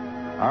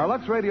 Our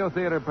Lux Radio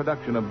Theater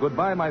production of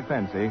Goodbye, My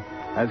Fancy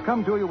has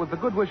come to you with the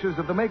good wishes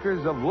of the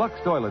makers of Lux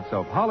Toilet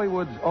Soap,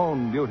 Hollywood's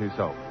own beauty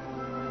soap.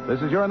 This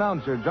is your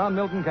announcer, John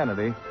Milton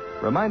Kennedy,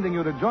 reminding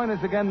you to join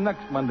us again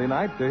next Monday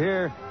night to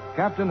hear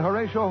Captain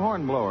Horatio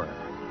Hornblower,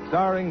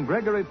 starring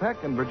Gregory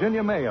Peck and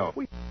Virginia Mayo.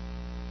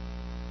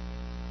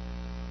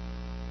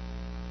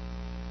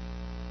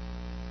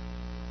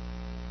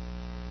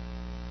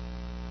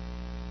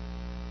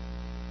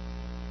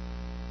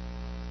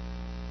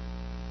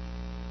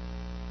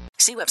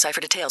 See website for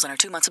details on our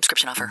 2-month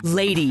subscription offer.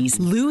 Ladies,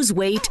 lose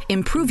weight,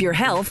 improve your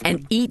health,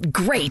 and eat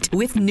great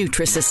with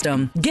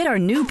Nutrisystem. Get our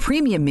new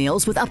premium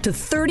meals with up to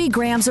 30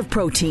 grams of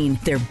protein.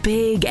 They're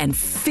big and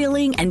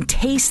filling and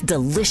taste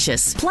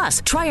delicious.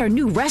 Plus, try our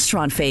new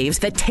restaurant faves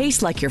that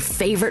taste like your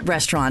favorite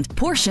restaurant,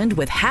 portioned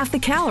with half the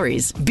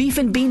calories. Beef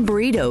and bean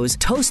burritos,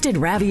 toasted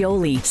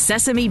ravioli,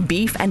 sesame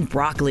beef and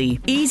broccoli.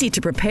 Easy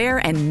to prepare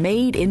and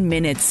made in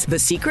minutes. The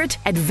secret?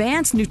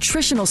 Advanced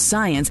nutritional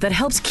science that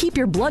helps keep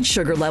your blood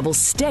sugar levels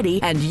steady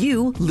and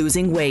you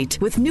losing weight.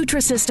 With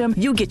Nutrisystem,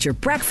 you get your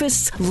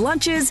breakfasts,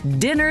 lunches,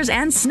 dinners,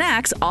 and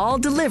snacks all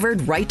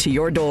delivered right to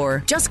your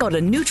door. Just go to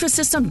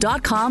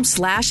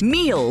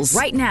Nutrisystem.com/meals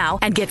right now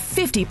and get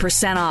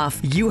 50% off.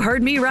 You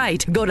heard me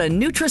right. Go to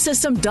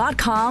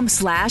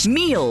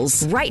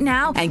Nutrisystem.com/meals right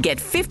now and get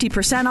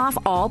 50% off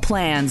all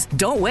plans.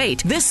 Don't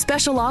wait. This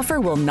special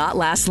offer will not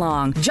last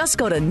long. Just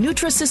go to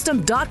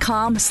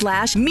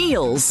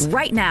Nutrisystem.com/meals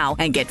right now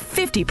and get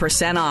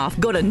 50% off.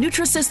 Go to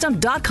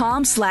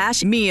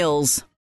Nutrisystem.com/meals.